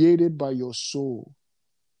is created by your soul,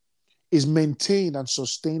 is maintained and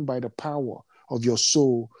sustained by the power of your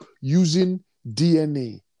soul using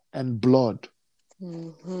DNA and blood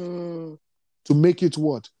to make it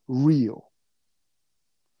what? Real.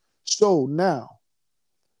 So now,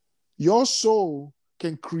 your soul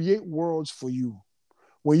can create worlds for you.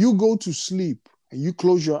 When you go to sleep and you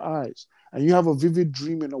close your eyes and you have a vivid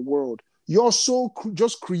dream in a world, your soul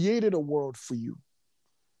just created a world for you.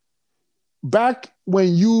 Back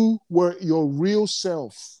when you were your real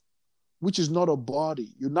self, which is not a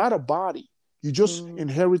body, you're not a body. You just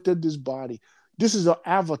inherited this body. This is an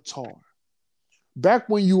avatar. Back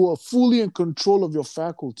when you were fully in control of your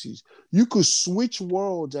faculties, you could switch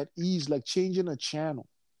worlds at ease, like changing a channel.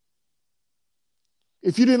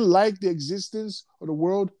 If you didn't like the existence of the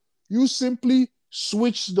world, you simply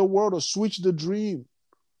switch the world or switch the dream,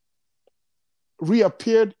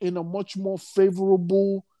 reappeared in a much more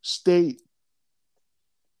favorable state.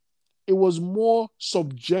 It was more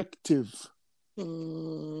subjective.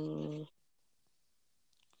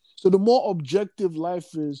 So the more objective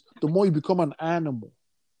life is, the more you become an animal.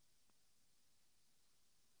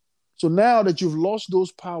 So now that you've lost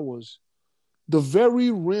those powers, the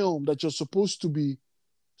very realm that you're supposed to be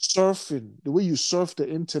surfing, the way you surf the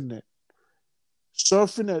internet,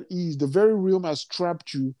 surfing at ease, the very realm has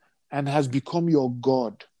trapped you and has become your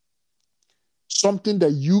God. Something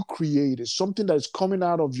that you created, something that is coming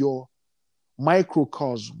out of your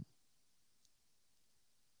microcosm.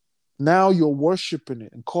 Now you're worshiping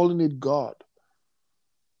it and calling it God.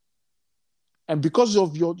 And because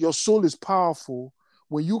of your soul is powerful,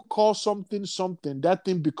 when you call something, that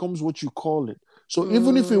thing becomes what you call it. So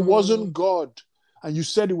even if it wasn't God and you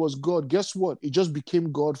said it was God, guess what? It just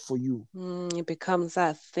became God for you. It becomes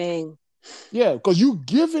that thing. Yeah, because you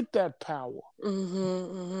give it that power.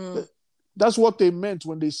 That's what they meant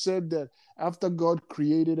when they said that after God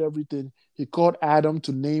created everything, he called Adam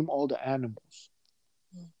to name all the animals.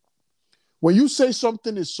 When you say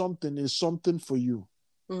something is something for you.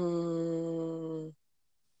 All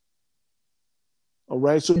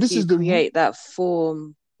right. So this is you create that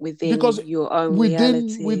form. within because your own within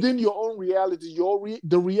reality. within your own reality,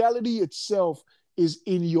 the reality itself is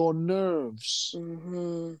in your nerves.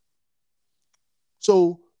 Mm-hmm.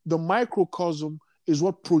 So the microcosm is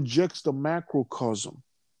what projects the macrocosm.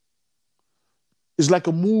 It's like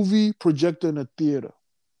a movie projector in a theater.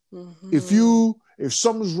 Mm-hmm. If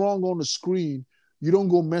something's wrong on the screen, you don't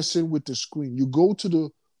go messing with the screen. You go to the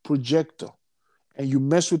projector and you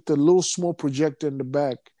mess with the little small projector in the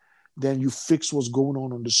back, then you fix what's going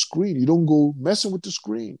on the screen. You don't go messing with the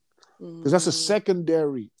screen because that's a Mm-hmm.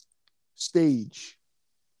 secondary stage.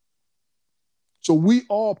 So we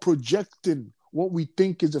are projecting what we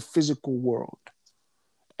think is a physical world.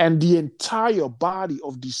 And the entire body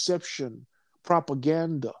of deception,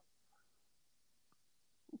 propaganda,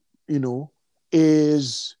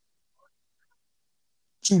 is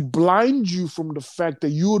to blind you from the fact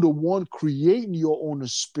that you're the one creating your own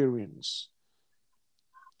experience,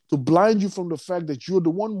 to blind you from the fact that you're the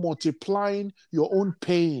one multiplying your own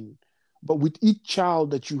pain, but with each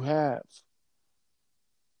child that you have.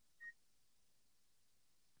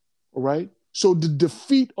 All right? So the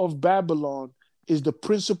defeat of Babylon is the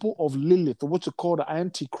principle of Lilith, or what's called the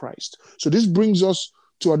Antichrist. So this brings us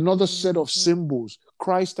to another set of symbols,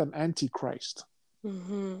 Christ and Antichrist.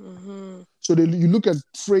 Mm-hmm. Mm-hmm. So you look at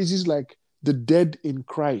phrases like the dead in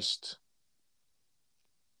Christ.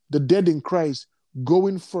 The dead in Christ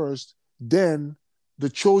going first, then the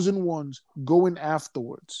chosen ones going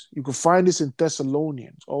afterwards. You can find this in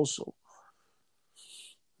Thessalonians also.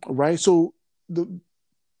 All right? So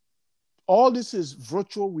all this is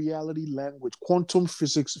virtual reality language, quantum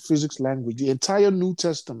physics language. The entire New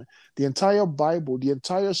Testament, the entire Bible, the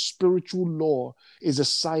entire spiritual law is a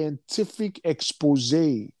scientific expose.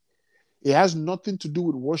 It has nothing to do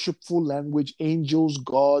with worshipful language, angels,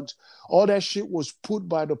 gods. All that shit was put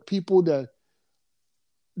by the people that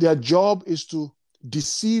their job is to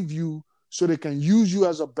deceive you so they can use you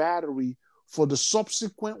as a battery for the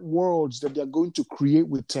subsequent worlds that they're going to create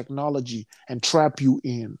with technology and trap you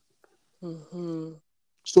in. Mm-hmm.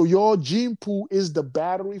 So your gene pool is the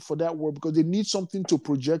battery for that world because they need something to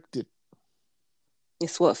project it.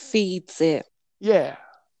 It's what feeds it. Yeah.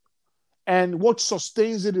 And what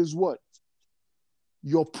sustains it is what?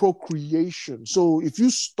 Your procreation. So if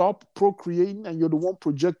you stop procreating and you're the one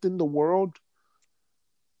projecting the world,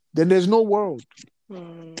 then there's no world.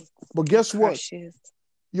 But guess what?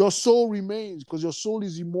 Your soul remains because your soul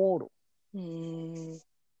is immortal.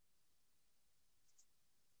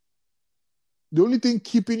 The only thing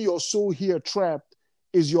keeping your soul here trapped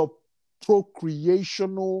is your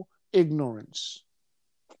procreational ignorance.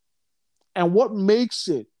 And what makes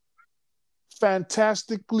it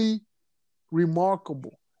fantastically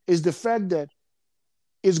remarkable is the fact that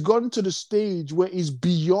it's gotten to the stage where it's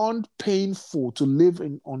beyond painful to live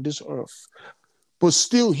on this earth. But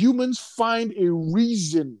still, humans find a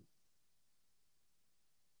reason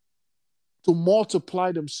to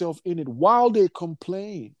multiply themselves in it while they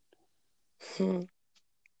complain.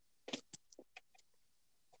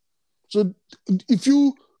 So if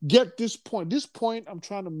you get this point I'm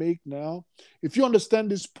trying to make now, if you understand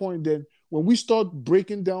this point, then when we start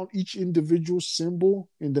breaking down each individual symbol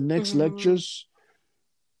in the next lectures,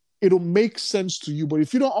 it'll make sense to you. But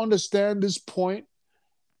if you don't understand this point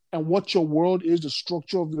and what your world is, the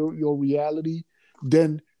structure of your reality,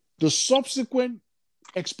 then the subsequent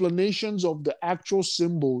explanations of the actual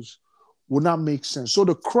symbols will not make sense. So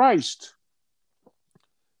the Christ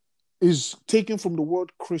is taken from the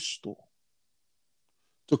word crystal,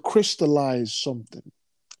 to crystallize something.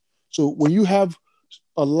 So when you have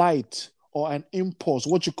a light or an impulse,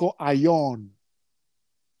 what you call ion,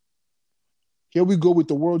 here we go with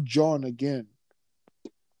the word John again.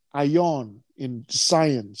 Ion in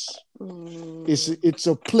science. It's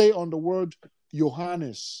a play on the word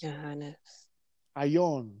Johannes.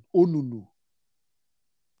 Ion, onunu.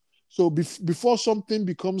 So before something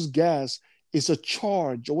becomes gas, it's a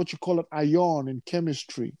charge, or what you call an ion in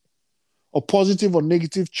chemistry. A positive or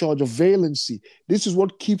negative charge, a valency. This is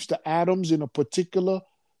what keeps the atoms in a particular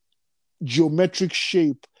geometric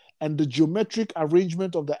shape. And the geometric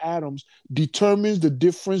arrangement of the atoms determines the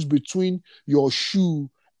difference between your shoe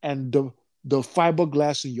and the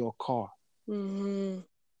fiberglass in your car.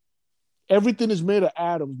 Everything is made of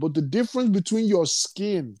atoms, but the difference between your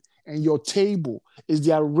skin and your table is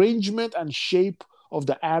the arrangement and shape of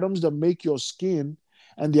the atoms that make your skin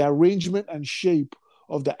and the arrangement and shape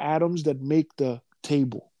of the atoms that make the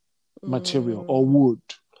table material or wood.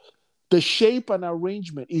 The shape and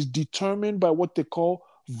arrangement is determined by what they call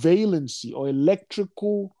valency or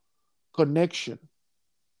electrical connection.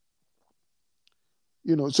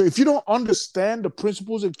 So if you don't understand the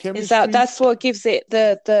principles in Is chemistry, that's what gives it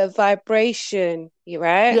the vibration,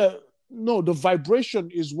 right? yeah, no, the vibration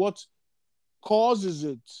is what causes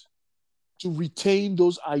it to retain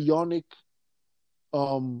those ionic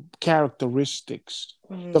characteristics.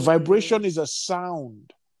 The vibration is a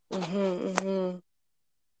sound. All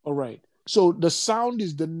right. So the sound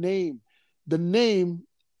is the name. The name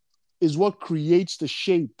is what creates the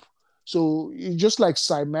shape. So just like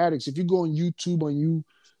cymatics, if you go on YouTube and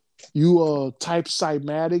you type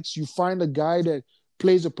cymatics, you find a guy that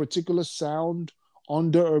plays a particular sound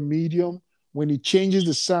under a medium. When he changes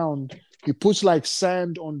the sound, he puts like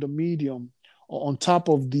sand on the medium or on top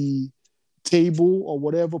of the table or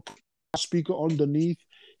whatever speaker underneath.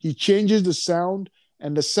 He changes the sound,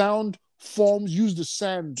 and the sound use the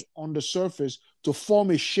sand on the surface to form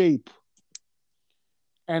a shape.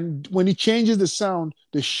 And when he changes the sound,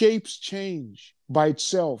 the shapes change by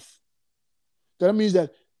itself. That means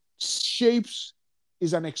that shapes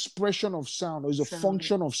is an expression of sound, or is a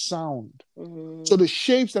function of sound. So the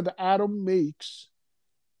shapes that the atom makes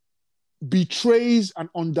betrays an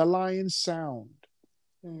underlying sound.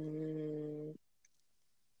 And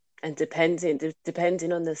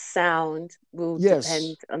depending on the sound will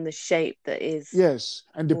depend on the shape that is. Yes.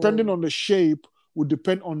 And depending on the shape would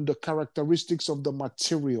depend on the characteristics of the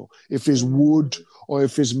material. If it's wood, or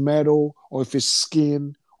if it's metal, or if it's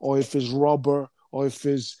skin, or if it's rubber, or if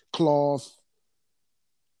it's cloth.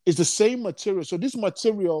 It's the same material. So this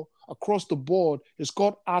material across the board is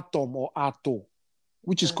called atom or ato,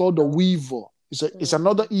 which is called the weaver. It's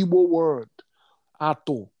another Igbo word,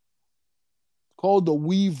 ato, called the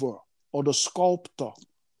weaver or the sculptor.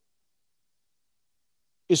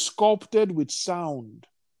 It's sculpted with sound.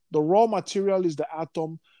 The raw material is the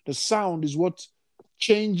atom. The sound is what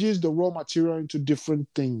changes the raw material into different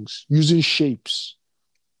things using shapes.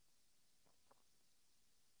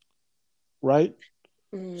 Right?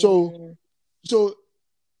 So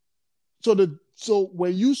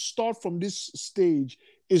when you start from this stage,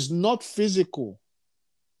 it's not physical.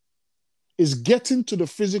 It's getting to the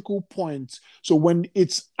physical point. So when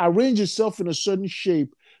it's arranged itself in a certain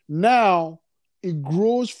shape, now it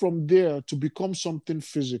grows from there to become something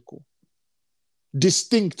physical,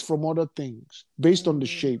 distinct from other things based on the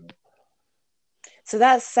shape. So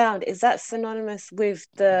that sound, is that synonymous with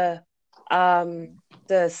the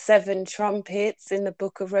 7 trumpets in the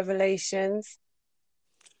book of Revelations?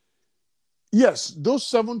 Yes, those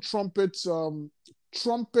 7 trumpets, we're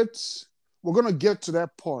going to get to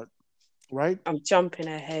that part, right? I'm jumping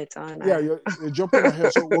ahead, aren't I? Yeah, you're jumping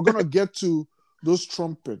ahead. So we're going to get to those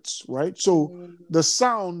trumpets, right? So the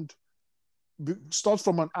sound starts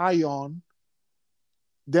from an ion,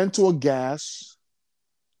 then to a gas,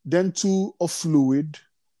 then to a fluid,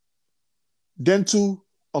 then to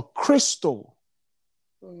a crystal,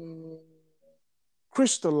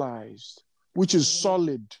 crystallized, which is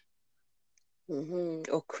solid.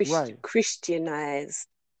 Or Christianized.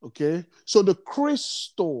 Okay, so the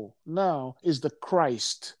crystal now is the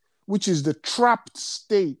Christ, which is the trapped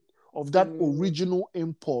state of that original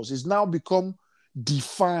impulse. It's now become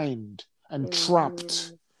defined and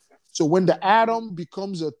trapped. So when the atom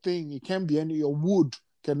becomes a thing, it can be a wood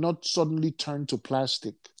cannot suddenly turn to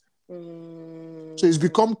plastic. So it's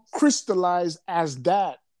become crystallized as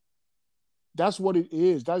that. That's what it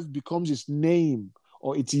is. That becomes its name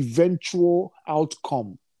or its eventual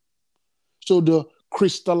outcome. So the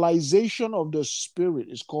crystallization of the spirit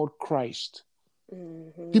is called Christ.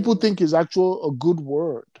 People think it's actually a good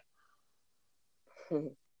word.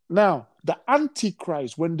 Now, the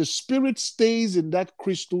Antichrist, when the spirit stays in that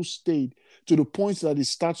crystal state to the point that it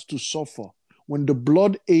starts to suffer, when the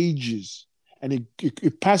blood ages and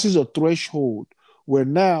it passes a threshold where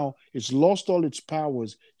now it's lost all its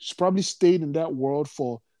powers, it's probably stayed in that world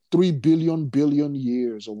for 3 billion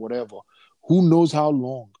years or whatever. Who knows how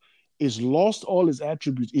long? It's lost all its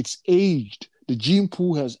attributes. It's aged. The gene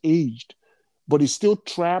pool has aged, but it's still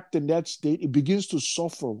trapped in that state. It begins to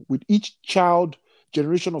suffer with each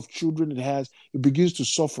generation of children it has. It begins to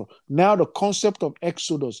suffer. Now the concept of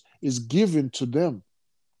Exodus is given to them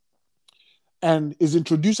and is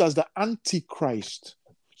introduced as the Antichrist.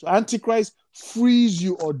 So Antichrist frees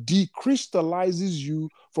you or decrystallizes you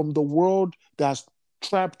from the world that's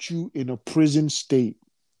trapped you in a prison state.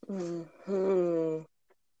 Okay,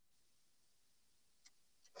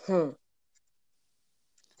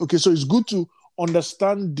 so it's good to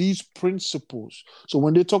understand these principles. So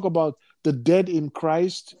when they talk about the dead in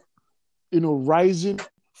Christ, rising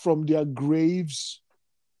from their graves,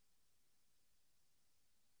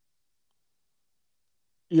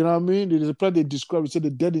 you know what I mean? It is a part they describe. It said the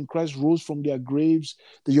dead in Christ rose from their graves.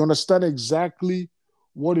 That you understand exactly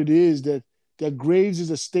what it is, that their graves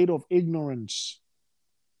is a state of ignorance.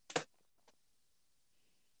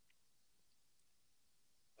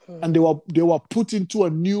 And they were put into a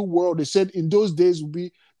new world. They said in those days would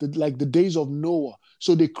be like the days of Noah.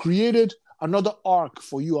 So they created another ark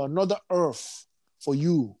for you, another earth for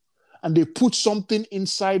you. And they put something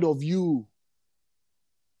inside of you,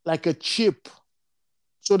 like a chip,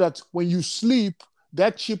 so that when you sleep,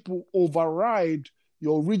 that chip will override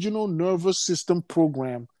your original nervous system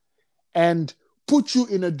program and put you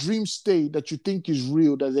in a dream state that you think is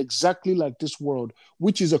real, that's exactly like this world,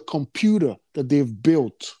 which is a computer that they've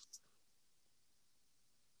built.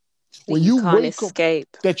 When you wake up,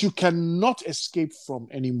 that you cannot escape from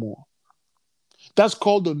anymore. That's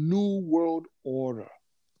called the New World Order.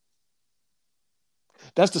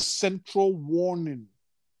 That's the central warning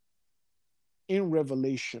in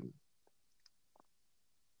Revelation.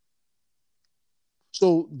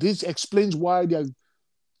 So this explains why they're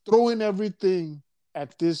throwing everything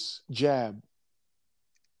at this jab.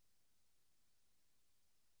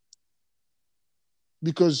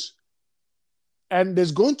 Because, and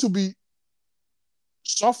there's going to be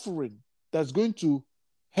suffering that's going to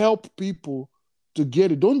help people to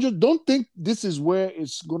get it. Don't think this is where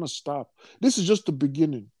it's going to stop. This is just the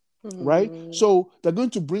beginning, right? So they're going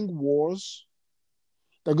to bring wars.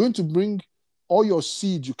 They're going to bring all your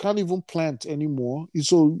seeds. You can't even plant anymore.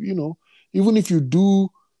 So, even if you do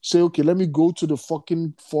say, okay, let me go to the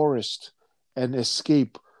fucking forest and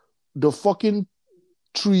escape, the fucking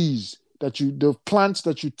trees the plants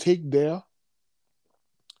that you take there,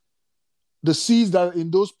 the seeds that are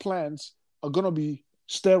in those plants are going to be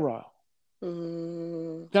sterile.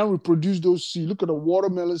 Can't reproduce those seeds. Look at a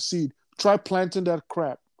watermelon seed. Try planting that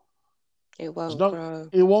crap. It won't grow.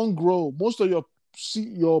 It won't grow. Most of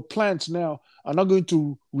your plants now are not going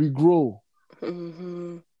to regrow.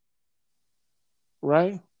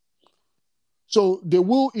 Right? So they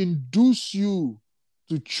will induce you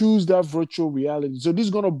to choose that virtual reality. So this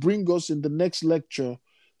is going to bring us in the next lecture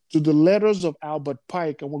to the letters of Albert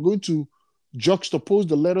Pike, and we're going to juxtapose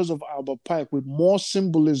the letters of Albert Pike with more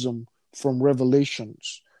symbolism from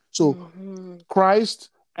Revelations. So Christ,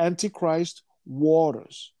 Antichrist,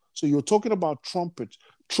 waters. So you're talking about trumpets.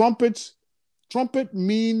 Trumpet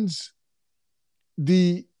means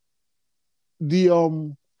the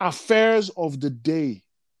affairs of the day.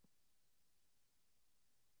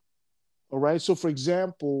 All right. So, for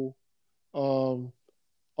example,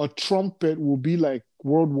 a trumpet will be like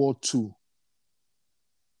World War II,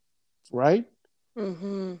 right?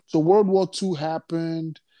 So World War II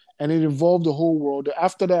happened, and it involved the whole world.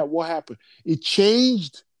 After that, what happened? It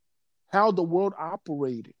changed how the world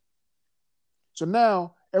operated. So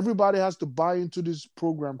now everybody has to buy into this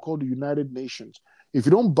program called the United Nations. If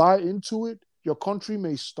you don't buy into it, your country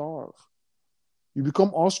may starve. You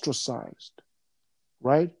become ostracized,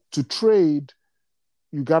 right? To trade,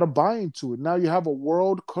 you got to buy into it. Now you have a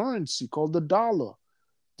world currency called the dollar.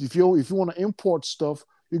 If you want to import stuff,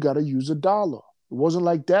 you got to use a dollar. It wasn't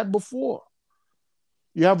like that before.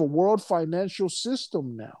 You have a world financial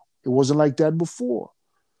system now. It wasn't like that before.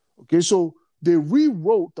 Okay, so they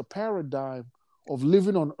rewrote the paradigm of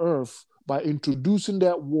living on Earth by introducing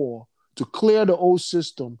that war to clear the old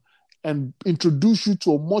system and introduce you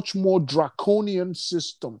to a much more draconian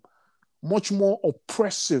system, much more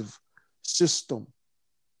oppressive system.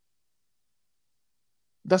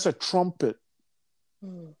 That's a trumpet.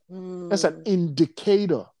 That's an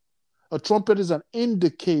indicator. A trumpet is an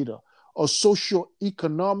indicator, a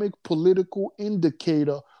socio-economic, political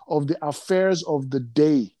indicator of the affairs of the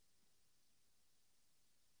day.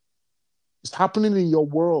 It's happening in your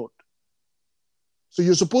world. So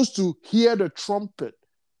you're supposed to hear the trumpet.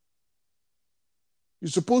 You're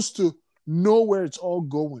supposed to know where it's all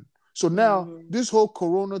going. So now this whole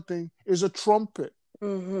corona thing is a trumpet.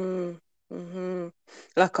 Like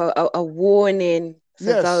a warning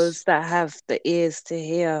for those that have the ears to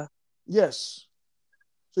hear. Yes.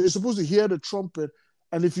 So you're supposed to hear the trumpet.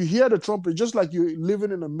 And if you hear the trumpet, just like you're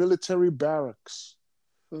living in a military barracks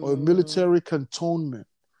or a military cantonment,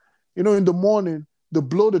 in the morning, they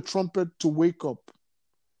blow the trumpet to wake up.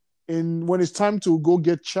 And when it's time to go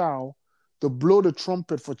get chow, they blow the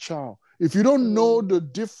trumpet for chow. If you don't know the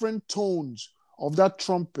different tones of that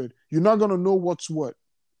trumpet, you're not going to know what's what.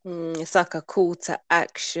 It's like a call to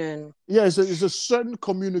action. Yeah, it's a certain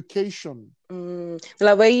communication.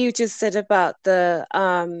 Like where you just said about the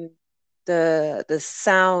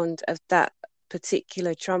sound of that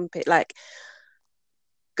particular trumpet, like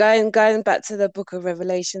going back to the book of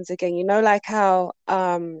Revelations again, like how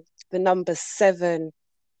the number 7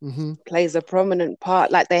 plays a prominent part.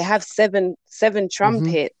 Like they have seven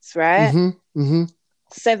trumpets, right?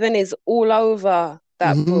 7 is all over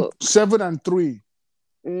that book. 7 and 3.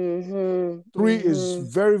 Mm-hmm. 3 is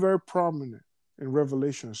very, very prominent in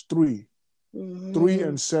Revelations. 3. 3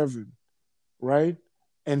 and 7, right?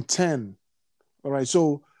 And 10. All right.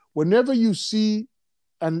 So whenever you see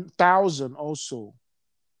 1,000 also,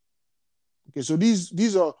 okay, so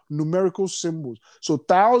these are numerical symbols. So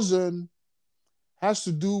 1,000 has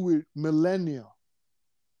to do with millennia.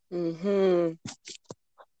 Or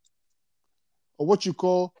what you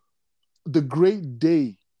call the great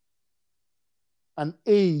day. An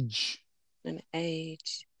age. An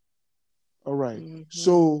age. All right.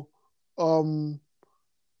 So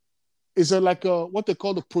it's like what they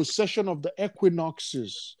call the procession of the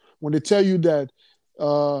equinoxes. When they tell you that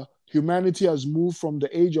humanity has moved from the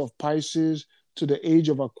age of Pisces to the age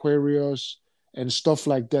of Aquarius and stuff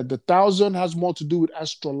like that. The 1,000 has more to do with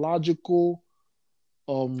astrological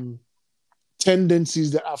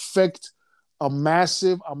tendencies that affect a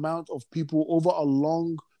massive amount of people over a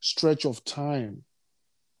long stretch of time.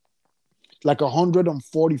 Like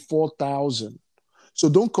 144,000. So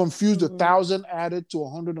don't confuse the 1,000 added to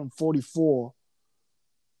 144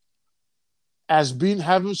 as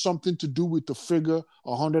having something to do with the figure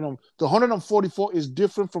 100. The 144 is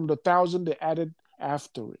different from the 1,000 they added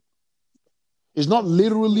after it. It's not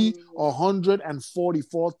literally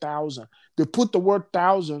 144,000. They put the word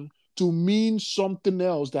 1,000 to mean something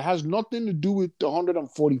else that has nothing to do with the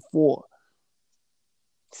 144.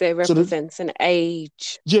 So it represents an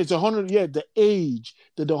age. Yeah, it's 100. Yeah, the age.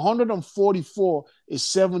 The 144 is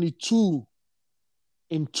 72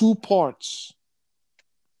 in 2 parts.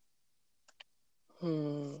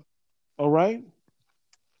 All right.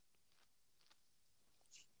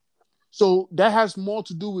 So that has more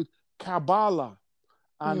to do with Kabbalah.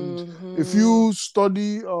 And if you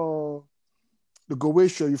study the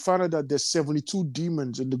Goetia, you find out that there's 72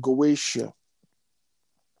 demons in the Goetia.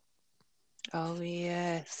 Oh,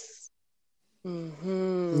 yes.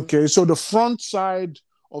 Okay, so the front side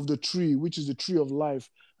of the tree, which is the tree of life,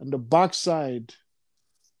 and the back side,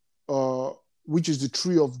 which is the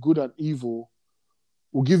tree of good and evil,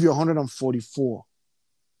 will give you 144.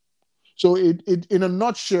 So it in a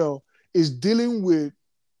nutshell is dealing with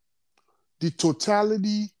the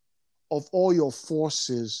totality of all your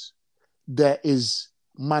forces that is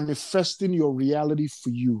manifesting your reality for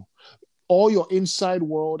you. All your inside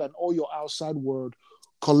world and all your outside world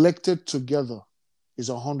collected together is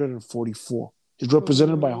 144. It's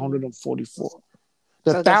represented by 144.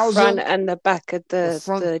 The 1,000, front and the back of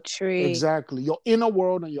the tree. Exactly. Your inner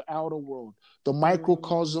world and your outer world. The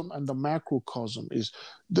microcosm and the macrocosm is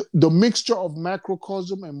the mixture of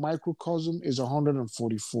macrocosm and microcosm is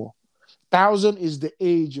 144. 1,000 is the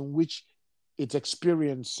age in which it's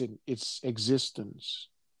experiencing its existence.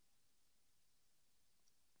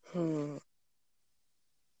 And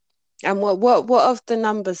what of the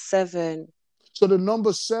number 7? So the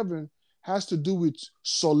number 7 has to do with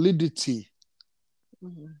solidity.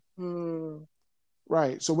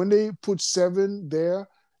 Right. So when they put 7 there,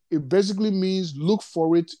 it basically means look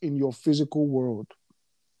for it in your physical world.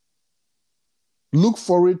 Look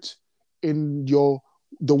for it in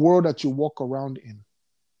the world that you walk around in.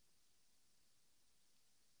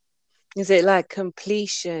 Is it like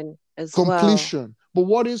completion as well? Completion. But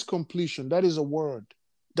what is completion? That is a word.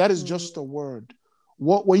 That is just a word.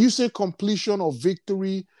 When you say completion or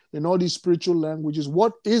victory in all these spiritual languages,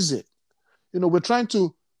 what is it? We're trying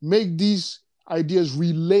to make these ideas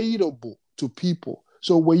relatable to people.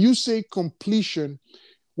 So when you say completion,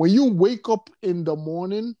 when you wake up in the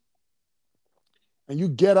morning and you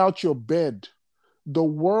get out your bed, the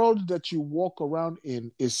world that you walk around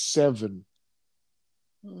in is 7.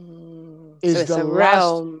 Is so it's a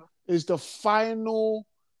realm. Is the final,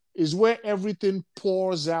 is where everything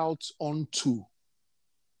pours out onto.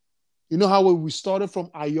 You know how we started from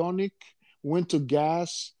ionic, went to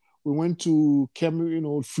gas, we went to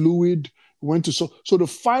fluid, we went to so the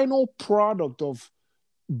final product of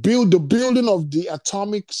the building of the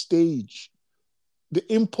atomic stage,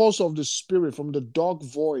 the impulse of the spirit from the dark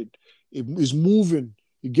void, it is moving.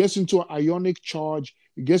 It gets into an ionic charge,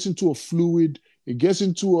 it gets into a fluid, it gets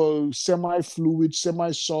into a semi-fluid,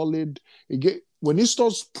 semi-solid. When it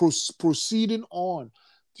starts proceeding on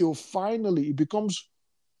till finally it becomes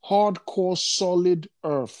hardcore solid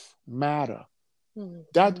earth, matter.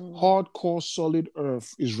 That hardcore solid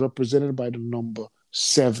earth is represented by the number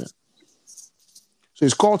 7. So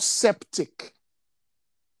it's called septic.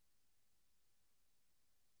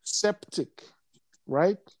 Septic,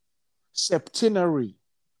 right? Septenary.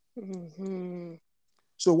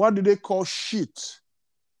 So what do they call shit?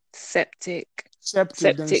 Septic.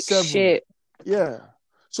 Septic, then 7. Shit. Yeah.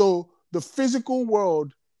 So the physical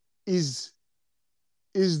world is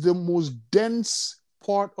the most dense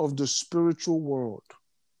part of the spiritual world.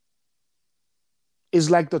 It's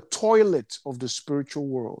like the toilet of the spiritual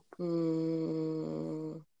world.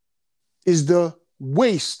 Is the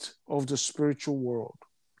waste of the spiritual world.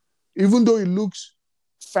 Even though it looks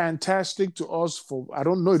fantastic to us, I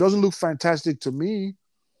don't know, it doesn't look fantastic to me.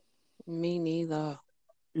 Me neither.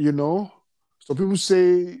 You know? So people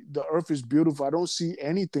say the earth is beautiful. I don't see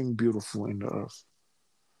anything beautiful in the earth.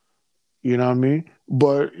 You know what I mean?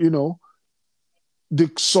 But, the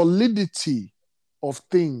solidity of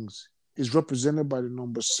things is represented by the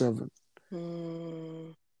number 7.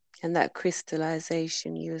 And that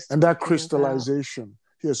crystallization you was And that talking crystallization.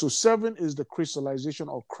 Yeah, so 7 is the crystallization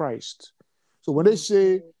of Christ. So when they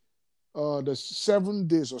say the 7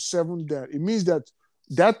 this or 7 that, it means that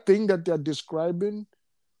thing that they're describing,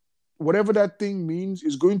 whatever that thing means,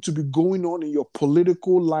 is going to be going on in your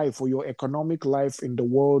political life or your economic life in the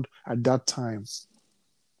world at that time.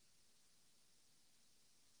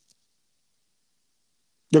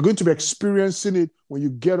 You're going to be experiencing it when you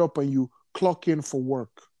get up and you clock in for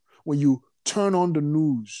work. When you turn on the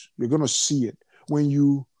news, you're going to see it. When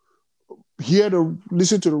you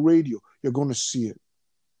listen to the radio, you're going to see it.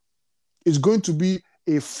 It's going to be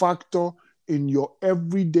a factor in your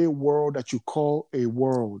everyday world that you call a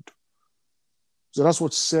world. So that's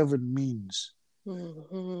what 7 means.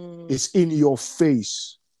 It's in your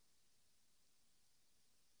face.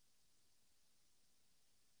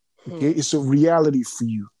 Okay, it's a reality for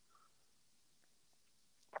you.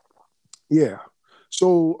 Yeah.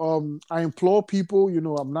 So I implore people,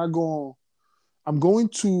 I'm going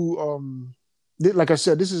to like I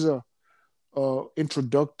said, this is a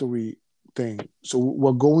introductory thing. So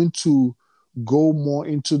we're going to go more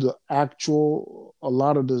into a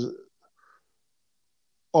lot of the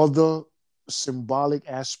other symbolic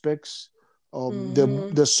aspects.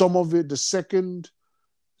 There's some of it. The second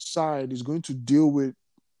side is going to deal with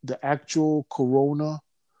the actual corona,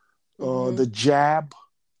 the jab,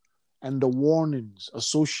 and the warnings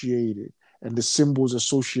associated and the symbols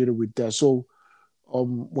associated with that. So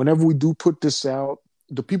whenever we do put this out,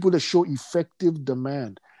 the people that show effective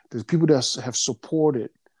demand, the people that have supported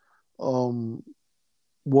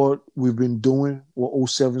what we've been doing, what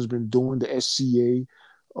 07's been doing, the SCA,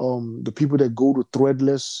 the people that go to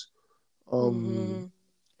Threadless,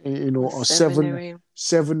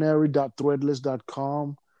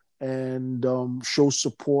 sevenary.threadless.com and show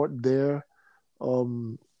support there.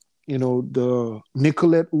 The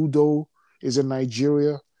Nicolette Udo is in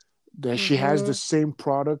Nigeria, that she has the same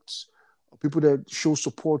products. People that show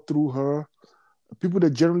support through her, people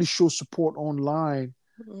that generally show support online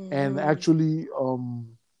and actually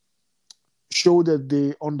show that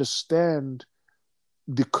they understand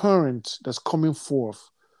the current that's coming forth.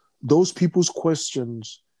 Those people's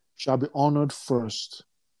questions shall be honored first.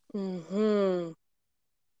 Yeah,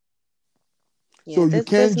 so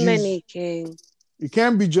there's many, King. You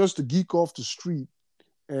can't be just a geek off the street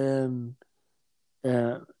and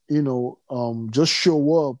just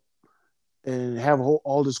show up and have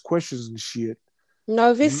all these questions and shit.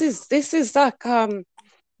 No, this is like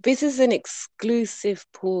this is an exclusive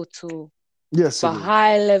portal. Yes, for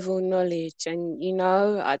high level knowledge, and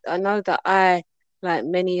I know that I, like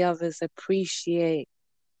many others, appreciate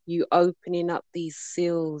you opening up these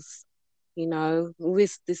seals.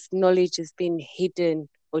 This knowledge has been hidden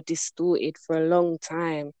or distorted for a long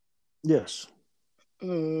time. Yes.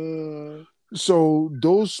 So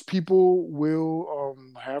those people will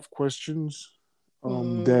have questions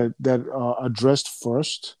that are addressed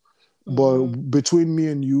first. But between me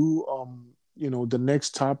and you, the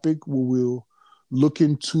next topic we will look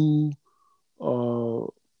into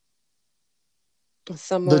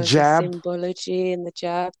some of the symbology in the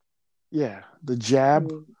jab. Yeah, the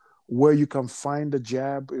jab, where you can find the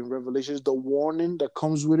jab in Revelations, the warning that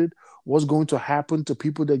comes with it, what's going to happen to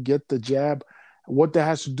people that get the jab, what that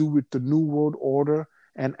has to do with the New World Order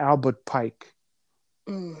and Albert Pike.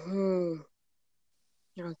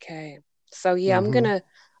 Okay. So yeah, I'm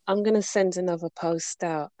gonna send another post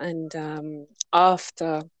out, and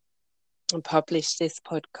after I publish this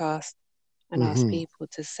podcast, and ask people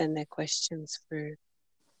to send their questions through.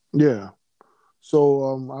 Yeah.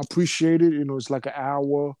 So I appreciate it. It's like an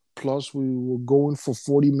hour plus. We were going for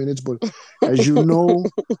 40 minutes, but as you know,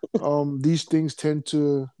 these things tend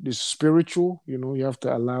to be spiritual. You have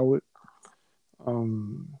to allow it.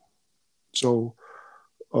 So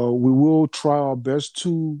we will try our best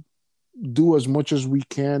to do as much as we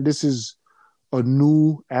can. This is a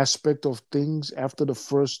new aspect of things. After the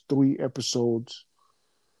first 3 episodes,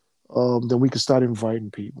 then we can start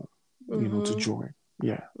inviting people, to join.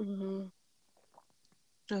 Yeah. Mm-hmm.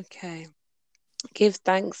 Okay. Give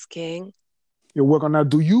thanks, King. You're welcome. Now,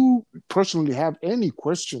 do you personally have any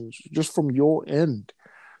questions just from your end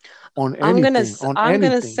on anything? On I'm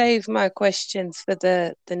gonna anything? save my questions for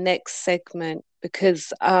the next segment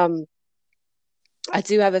because I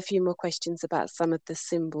do have a few more questions about some of the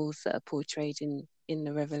symbols that are portrayed in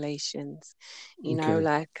the Revelations. You know, Okay.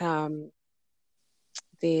 like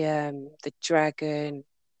the dragon,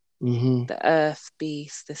 Mm-hmm. the earth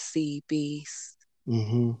beast, the sea beast.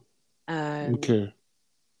 Mm-hmm. Um, Okay.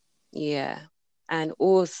 yeah, and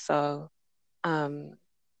also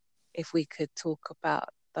if we could talk about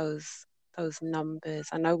those numbers.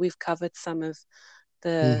 I know we've covered some of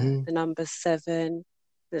Mm-hmm. the number seven,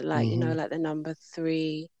 that like you know Mm-hmm. like the number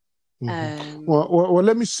three. Mm-hmm. Um, Well,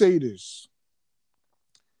 let me say this.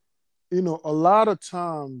 A lot of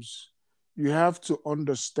times you have to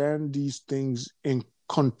understand these things in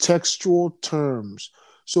contextual terms.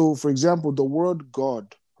 So, for example, the word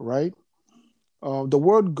God, right? The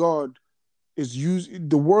word God is used,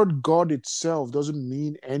 the word God itself doesn't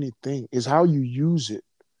mean anything, it's how you use it.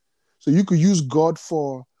 So, you could use God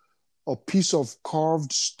for a piece of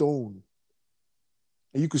carved stone,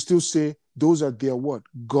 and you could still say those are their what?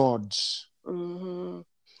 Gods. mhm.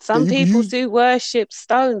 Then Some you could people use do worship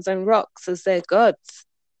stones and rocks as their gods.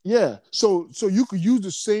 Yeah. So you could use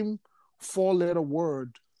the same four-letter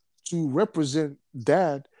word to represent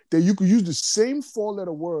that. Then you could use the same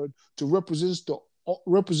four-letter word to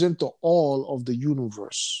represent the all of the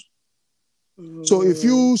universe. So if Mm,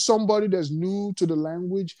 you somebody that's new to the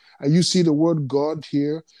language and you see the word God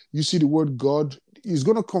here, you see the word God, it's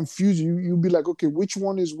gonna confuse you. You'll be like, okay, which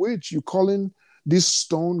one is which? You calling this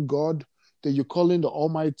stone God, that you're calling the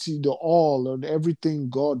Almighty, the All, and everything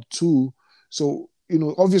God too. So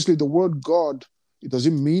obviously the word God, it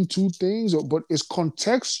doesn't mean two things, but it's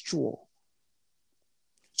contextual.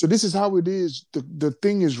 So this is how it is. The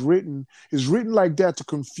thing is written like that to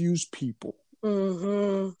confuse people.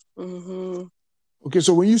 mhm, mhm, Okay,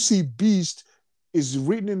 so when you see beast, is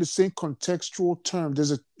written in the same contextual term.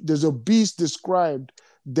 There's a beast described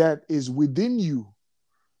that is within you,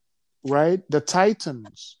 right? The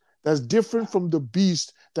titans. That's different from the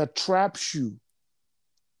beast that traps you.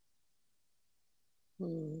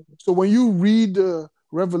 mm, So when you read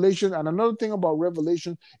Revelation, and another thing about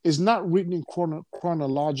Revelation is not written in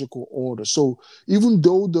chronological order. So even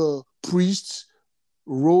though the priests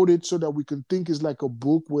wrote it so that we can think it's like a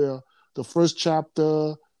book where the first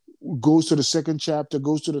chapter goes to the second chapter,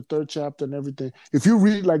 goes to the third chapter, and everything. If you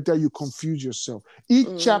read it like that, you confuse yourself. Each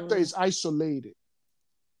chapter mm, is isolated.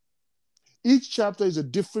 Each chapter is a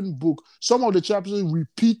different book. Some of the chapters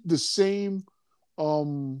repeat the same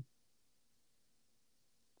um,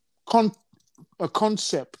 con-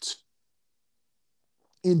 concept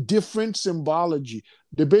in different symbology.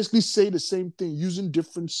 They basically say the same thing using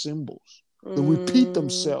different symbols. They repeat mm,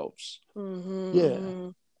 themselves. Yeah.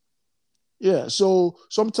 mhm, Yeah. So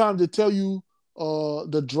sometimes they tell you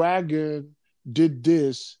the dragon did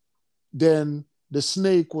this, then the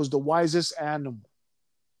snake was the wisest animal.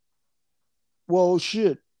 Well,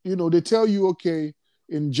 shit. They tell you, okay,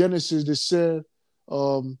 in Genesis, they said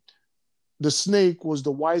um, the snake was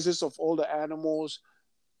the wisest of all the animals,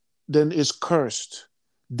 then it's cursed.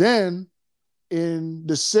 Then in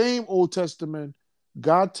the same Old Testament,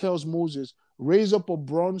 God tells Moses, raise up a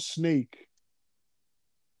bronze snake,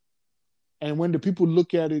 and when the people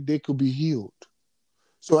look at it, they could be healed.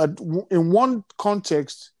 So in one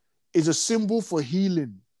context, is a symbol for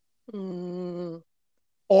healing, mm,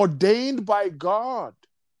 ordained by God.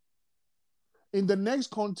 In the next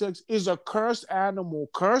context, is a cursed animal,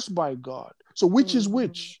 cursed by God. So which is mhm.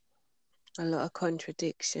 which? A lot of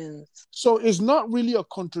contradictions. So it's not really a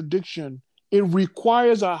contradiction. It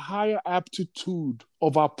requires a higher aptitude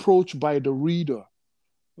of approach by the reader.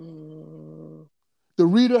 Mm, The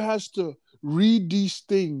reader has to read these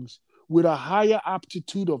things with a higher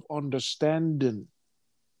aptitude of understanding.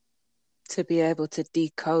 to be able to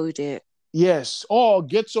decode it Yes, or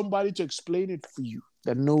get somebody to explain it for you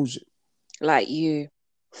that knows it, like you.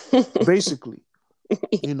 basically,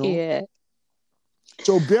 you know. Yeah,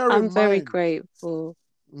 So bear in I'm very mind, grateful.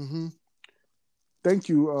 mhm, thank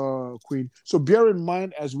you, Queen. So bear in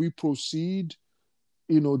mind as we proceed,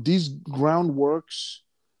 these groundworks,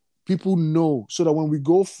 people know so that when we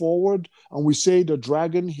go forward and we say the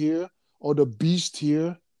dragon here or the beast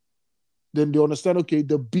here, then they understand, okay,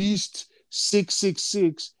 the beast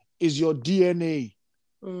 666 is your DNA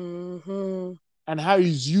Hmm. and how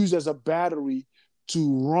it's used as a battery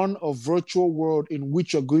to run a virtual world in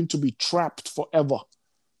which you're going to be trapped forever.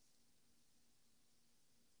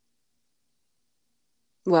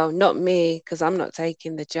 Well, not me, because I'm not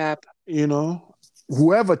taking the jab. You know,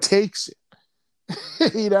 whoever takes it,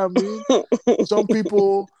 you know what I mean? Some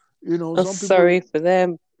people, I'm sorry for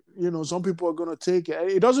them. some people are going to take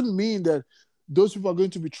it. It doesn't mean that those people are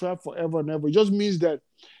going to be trapped forever and ever. It just means that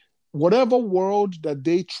whatever world that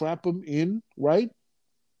they trap them in, right,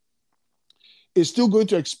 is still going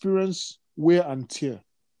to experience wear and tear.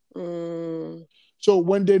 Mm. So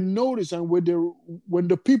when they notice and when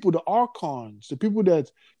the people, the archons, the people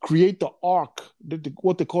that create the ark,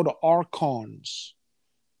 what they call the archons,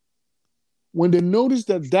 when they notice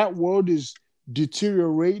that that world is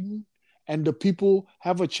deteriorating and the people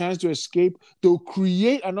have a chance to escape, they'll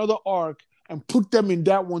create another ark and put them in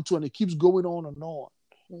that one too, and it keeps going on and on.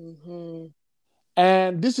 Mm-hmm.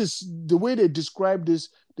 And this is the way they describe this.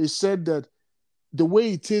 They said that the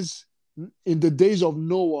way it is in the days of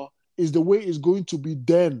Noah is the way it's going to be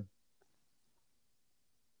then.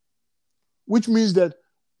 Which means that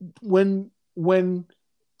when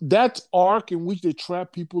that ark in which they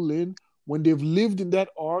trap people in, when they've lived in that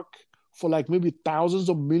ark for like maybe thousands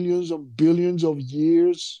of millions of billions of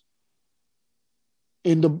years,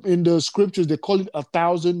 in the scriptures they call it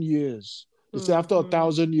 1,000 years. They say after Mm-hmm.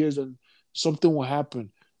 1,000 years and something will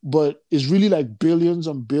happen, but it's really like billions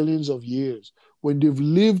and billions of years. When they've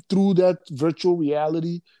lived through that virtual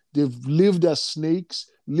reality, they've lived as snakes,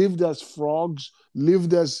 lived as frogs,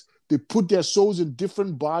 lived as they put their souls in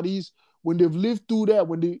different bodies. When they've lived through that,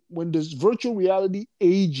 when this virtual reality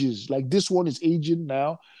ages, like this one is aging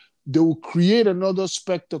now, they will create another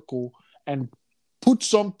spectacle and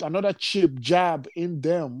put another chip jab in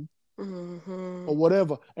them Mm-hmm. or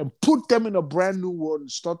whatever and put them in a brand new world and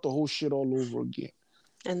start the whole shit all over again.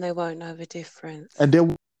 And they won't know the difference. And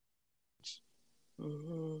then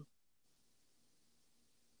Mm-hmm.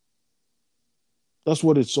 that's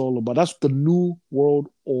what it's all about. That's the new world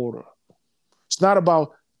order. It's not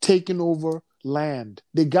about taking over land.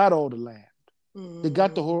 They got all the land. Mm-hmm. They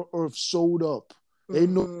got the whole earth sewed up. They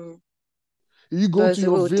know. Mm-hmm. You go to Those are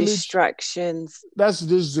your all village, distractions. that's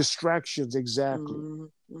just distractions, exactly.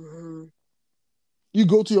 Mm-hmm. You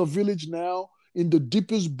go to your village now, in the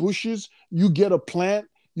deepest bushes, you get a plant,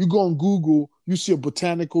 you go on Google, you see a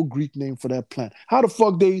botanical Greek name for that plant. How the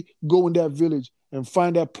fuck they go in that village and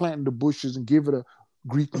find that plant in the bushes and give it a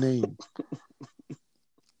Greek name?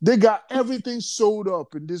 They got everything sewed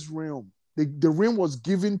up in this realm. The realm was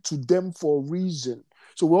given to them for a reason.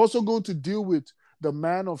 So we're also going to deal with the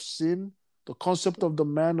man of sin, the concept of the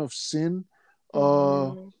man of sin,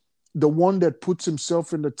 Mm-hmm. the one that puts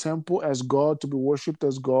himself in the temple as God to be worshipped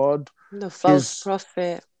as God, The false his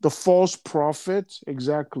prophet. the false prophet,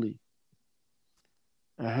 exactly.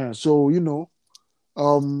 So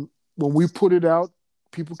when we put it out,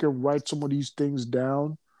 people can write some of these things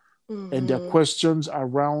down and their Mm-hmm. questions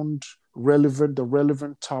around the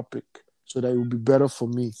relevant topic, so that it will be better for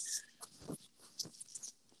me.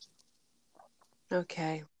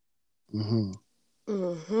 Okay. Mm-hmm.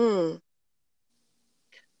 Mm-hmm.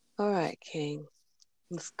 All right, King.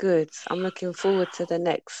 It's good. I'm looking forward to the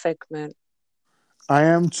next segment. I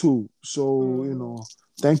am too. So, Mm-hmm.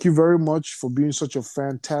 thank you very much for being such a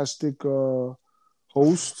fantastic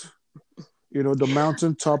host. The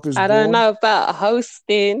mountaintop is I don't born. know about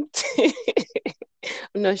hosting.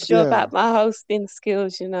 I'm not sure Yeah. about my hosting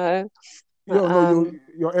skills. But, No,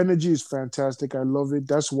 your energy is fantastic. I love it.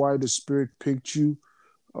 That's why the spirit picked you.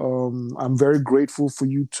 I'm very grateful for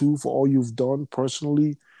you too, for all you've done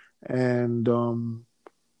personally, and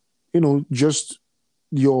just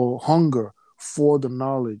your hunger for the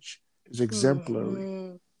knowledge is exemplary.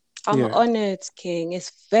 mhm. I'm Yeah. honored, King.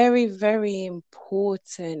 It's very, very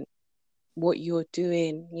important what you're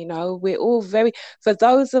doing. We're all for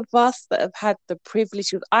those of us that have had the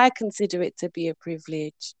privilege, 'cause I consider it to be a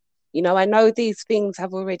privilege. I know these things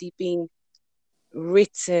have already been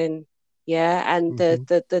written, yeah, and the, Mm-hmm.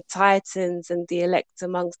 the the titans and the elect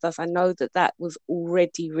amongst us, I know that was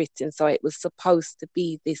already written, so it was supposed to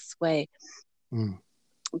be this way. Mm.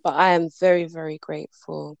 But I am very, very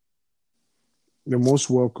grateful. You're most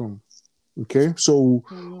welcome. Okay, so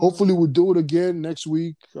Mm. hopefully we'll do it again next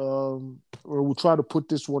week, or we'll try to put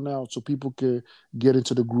this one out so people can get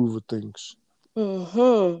into the groove of things.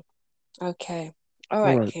 Mm-hmm. Okay. All All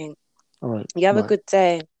right, right. King. All right. You have a Bye. good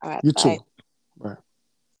day. All right, You bye. too. Bye.